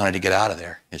 He just wanted to get out of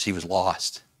there because he was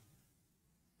lost.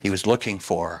 He was looking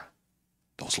for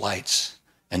those lights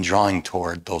and drawing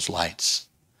toward those lights.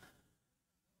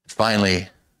 Finally,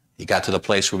 he got to the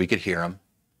place where we could hear him,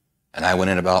 and I went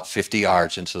in about 50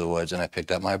 yards into the woods, and I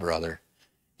picked up my brother.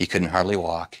 He couldn't hardly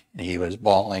walk, and he was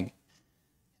bawling.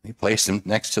 We placed him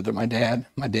next to my dad.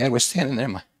 My dad was standing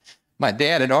there. My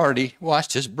dad had already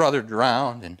watched his brother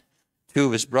drown, and 2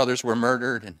 of his brothers were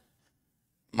murdered, and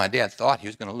my dad thought he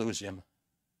was going to lose him.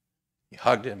 He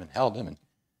hugged him and held him. And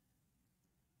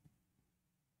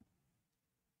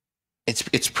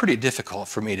it's pretty difficult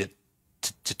for me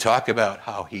to talk about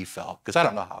how he felt, because I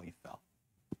don't know how he felt.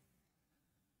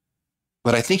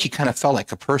 But I think he kind of felt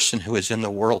like a person who is in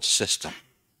the world system,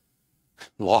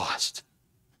 lost,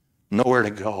 nowhere to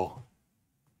go.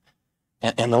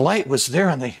 And the light was there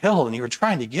on the hill, and you were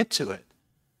trying to get to it.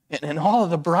 And all of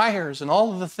the briars and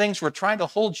all of the things were trying to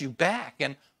hold you back.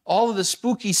 And all of the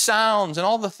spooky sounds and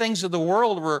all the things of the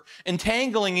world were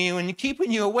entangling you and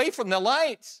keeping you away from the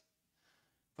lights.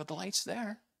 But the light's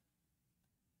there.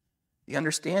 The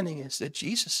understanding is that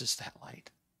Jesus is that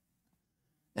light.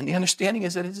 And the understanding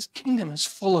is that his kingdom is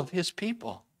full of his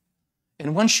people.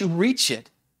 And once you reach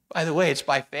it, by the way, it's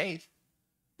by faith.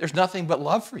 There's nothing but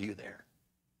love for you there.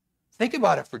 Think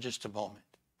about it for just a moment.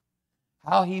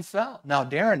 How he felt. Now,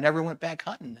 Darren never went back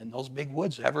hunting in those big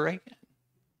woods ever again.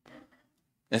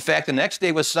 In fact, the next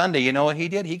day was Sunday. You know what he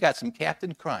did? He got some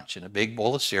Captain Crunch and a big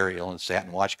bowl of cereal and sat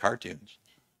and watched cartoons.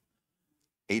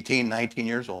 18, 19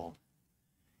 years old.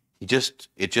 It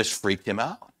just freaked him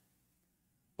out.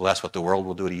 Well, that's what the world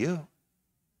will do to you.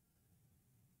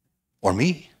 Or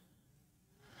me.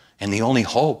 And the only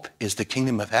hope is the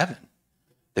kingdom of heaven,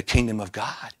 the kingdom of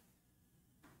God.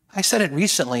 I said it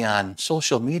recently on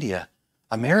social media.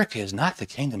 America is not the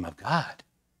kingdom of God.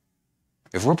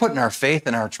 If we're putting our faith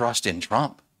and our trust in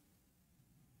Trump,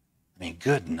 I mean,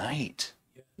 good night.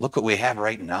 Look what we have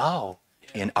right now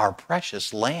in our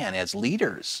precious land as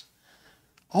leaders.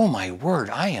 Oh my word,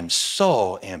 I am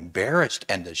so embarrassed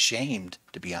and ashamed,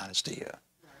 to be honest to you.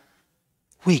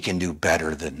 We can do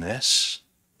better than this.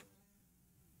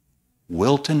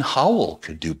 Wilton Howell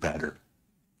could do better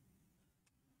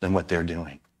than what they're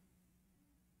doing.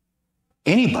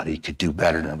 Anybody could do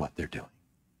better than what they're doing.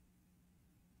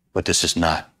 But this is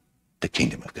not the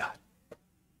kingdom of God.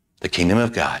 The kingdom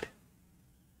of God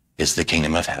is the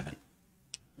kingdom of heaven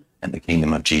and the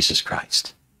kingdom of Jesus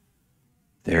Christ.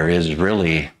 There is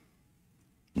really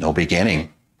no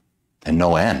beginning and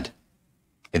no end.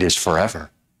 It is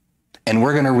forever. And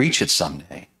we're going to reach it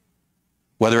someday.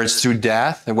 Whether it's through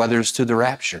death or whether it's through the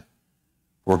rapture,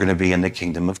 we're going to be in the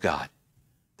kingdom of God,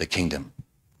 the kingdom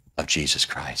of Jesus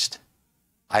Christ.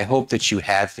 I hope that you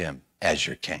have him as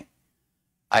your king.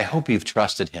 I hope you've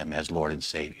trusted him as Lord and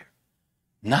Savior.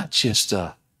 Not just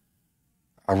a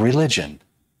religion,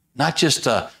 not just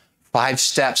 5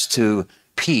 steps to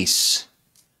peace.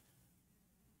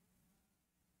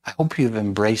 I hope you've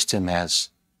embraced him as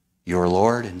your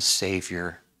Lord and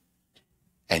Savior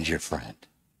and your friend,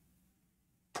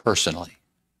 personally.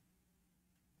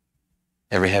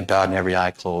 Every head bowed and every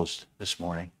eye closed this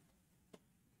morning.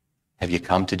 Have you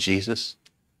come to Jesus?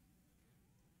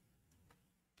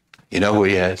 You know who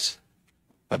he is,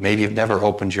 but maybe you've never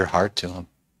opened your heart to him.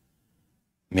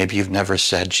 Maybe you've never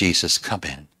said, Jesus, come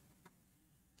in.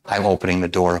 I'm opening the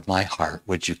door of my heart.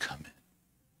 Would you come in?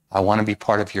 I want to be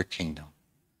part of your kingdom.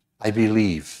 I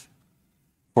believe.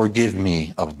 Forgive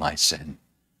me of my sin.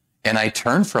 And I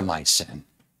turn from my sin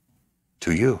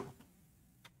to you.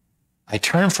 I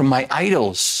turn from my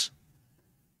idols,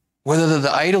 whether they're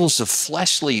the idols of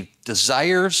fleshly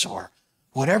desires or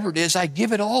whatever it is, I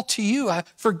give it all to you.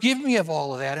 Forgive me of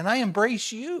all of that, and I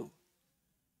embrace you.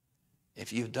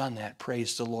 If you've done that,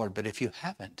 praise the Lord. But if you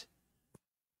haven't,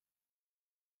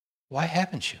 why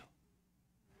haven't you?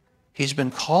 He's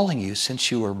been calling you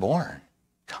since you were born.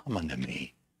 Come unto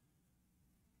me.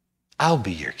 I'll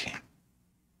be your king.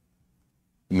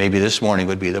 Maybe this morning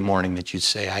would be the morning that you'd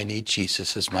say, I need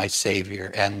Jesus as my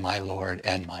Savior and my Lord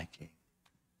and my King.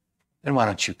 Then why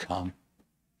don't you come?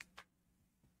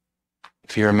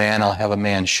 If you're a man, I'll have a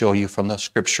man show you from the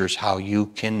scriptures how you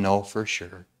can know for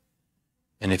sure.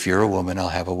 And if you're a woman, I'll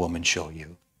have a woman show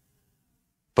you.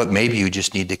 But maybe you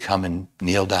just need to come and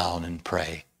kneel down and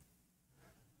pray.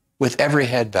 With every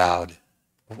head bowed,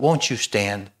 won't you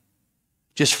stand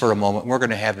just for a moment? We're going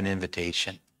to have an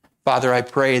invitation. Father, I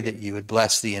pray that you would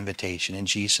bless the invitation in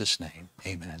Jesus' name.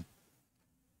 Amen.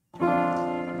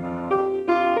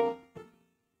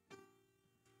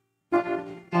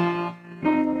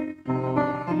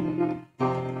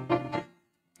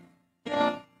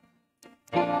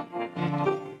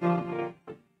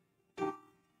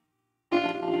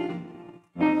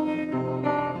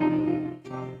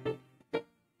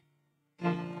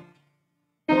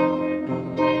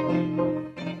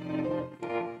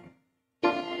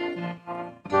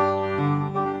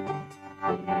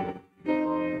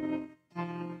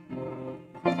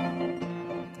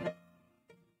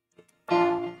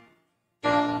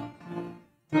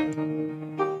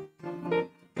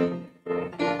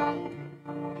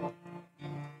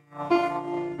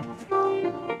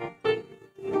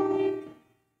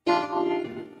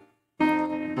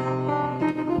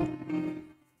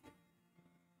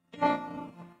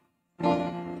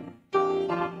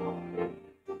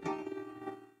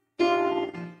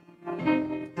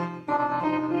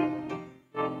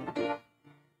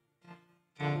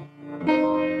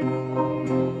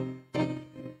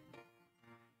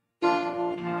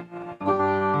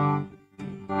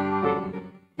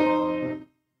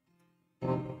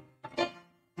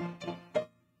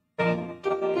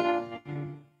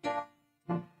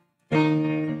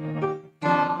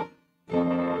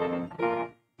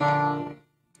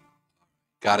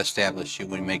 God establish you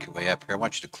when you make your way up here. I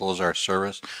want you to close our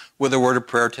service with a word of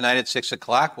prayer. Tonight at 6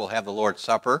 o'clock, we'll have the Lord's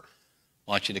Supper.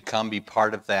 I want you to come be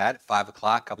part of that. At 5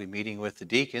 o'clock, I'll be meeting with the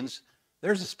deacons.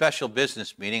 There's a special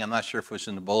business meeting. I'm not sure if it was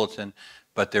in the bulletin,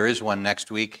 but there is one next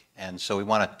week. And so we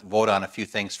want to vote on a few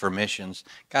things for missions.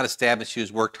 God Established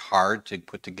You's worked hard to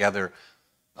put together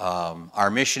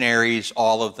our missionaries,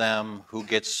 all of them, who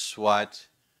gets what,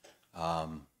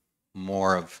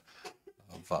 more of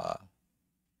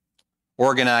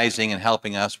organizing and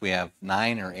helping us. We have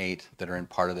 9 or 8 that are in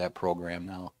part of that program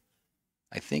now.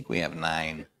 I think we have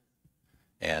 9.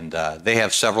 And they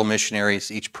have several missionaries,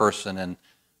 each person. And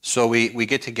so we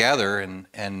get together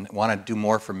and want to do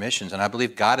more for missions. And I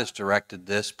believe God has directed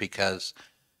this because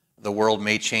the world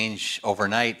may change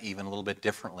overnight even a little bit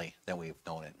differently than we've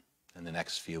known it in the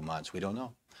next few months. We don't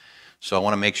know. So I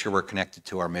want to make sure we're connected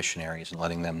to our missionaries and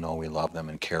letting them know we love them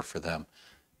and care for them.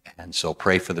 And so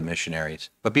pray for the missionaries.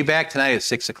 But be back tonight at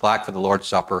 6 o'clock for the Lord's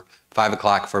Supper, 5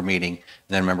 o'clock for a meeting. And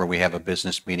then remember, we have a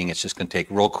business meeting. It's just going to take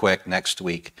real quick next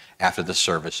week after the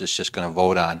service. It's just going to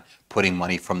vote on putting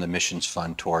money from the missions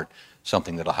fund toward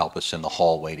something that'll help us in the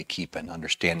hallway to keep an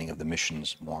understanding of the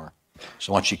missions more.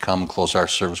 So once you come, close our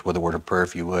service with a word of prayer,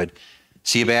 if you would.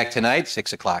 See you back tonight,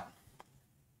 6 o'clock.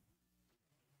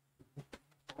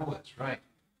 Oh, that's right.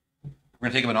 We're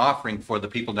going to take up an offering for the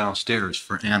people downstairs,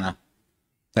 for Anna.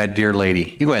 That dear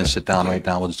lady. You go ahead and sit down right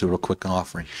now. We'll just do a real quick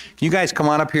offering. Can you guys come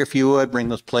on up here if you would? Bring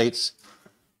those plates.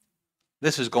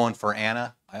 This is going for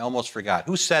Anna. I almost forgot.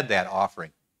 Who said that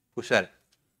offering? Who said it?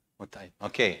 What time?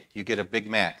 Okay, you get a Big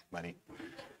Mac, buddy.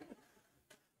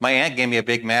 My aunt gave me a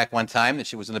Big Mac one time, and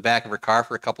she was in the back of her car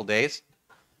for a couple days.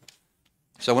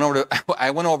 So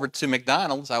I went over to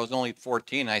McDonald's. I was only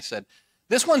 14. I said,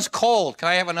 "This one's cold. Can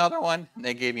I have another one?" And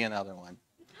they gave me another one.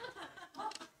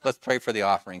 Let's pray for the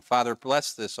offering. Father,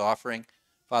 bless this offering.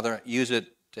 Father, use it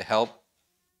to help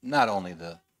not only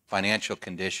the financial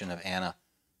condition of Anna,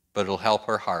 but it'll help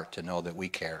her heart to know that we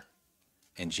care.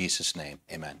 In Jesus' name,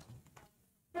 amen.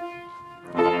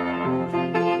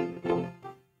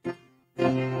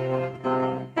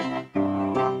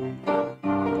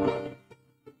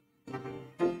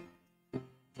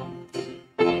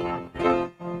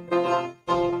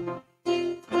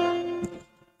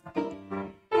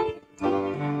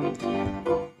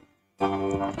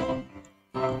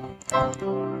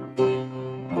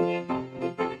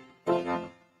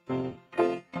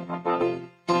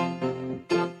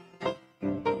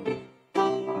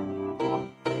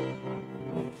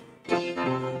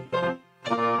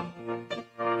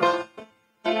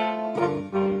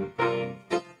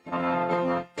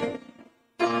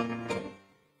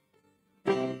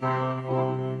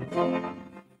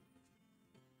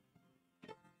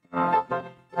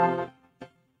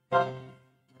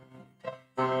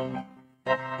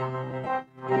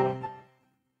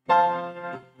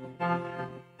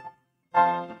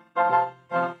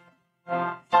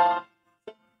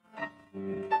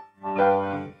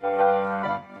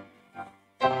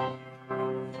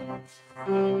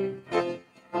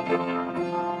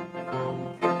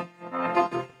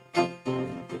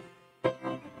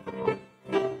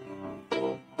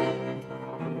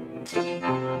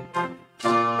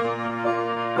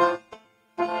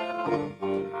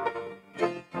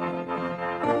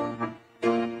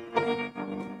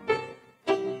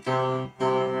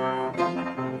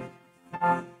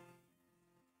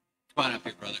 Come on up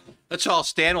here, brother. Let's all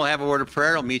stand. We'll have a word of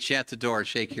prayer. I'll meet you at the door.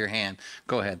 Shake your hand.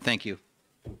 Go ahead. Thank you.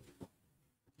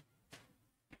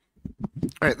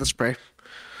 All right, let's pray.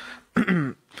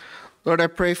 Lord, I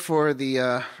pray for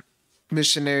the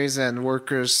missionaries and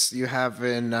workers you have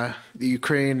in the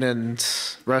Ukraine and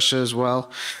Russia as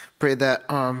well. Pray that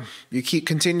you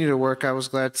continue to work. I was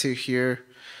glad to hear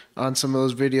on some of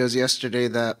those videos yesterday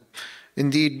that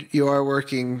indeed you are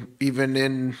working even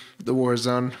in the war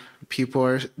zone. People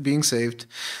are being saved.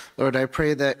 Lord, I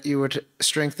pray that you would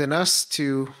strengthen us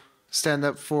to stand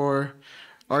up for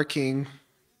our King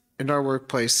in our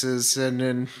workplaces and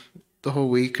in the whole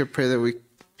week. I pray that we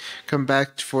come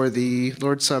back for the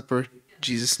Lord's Supper. In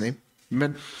Jesus' name,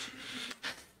 amen.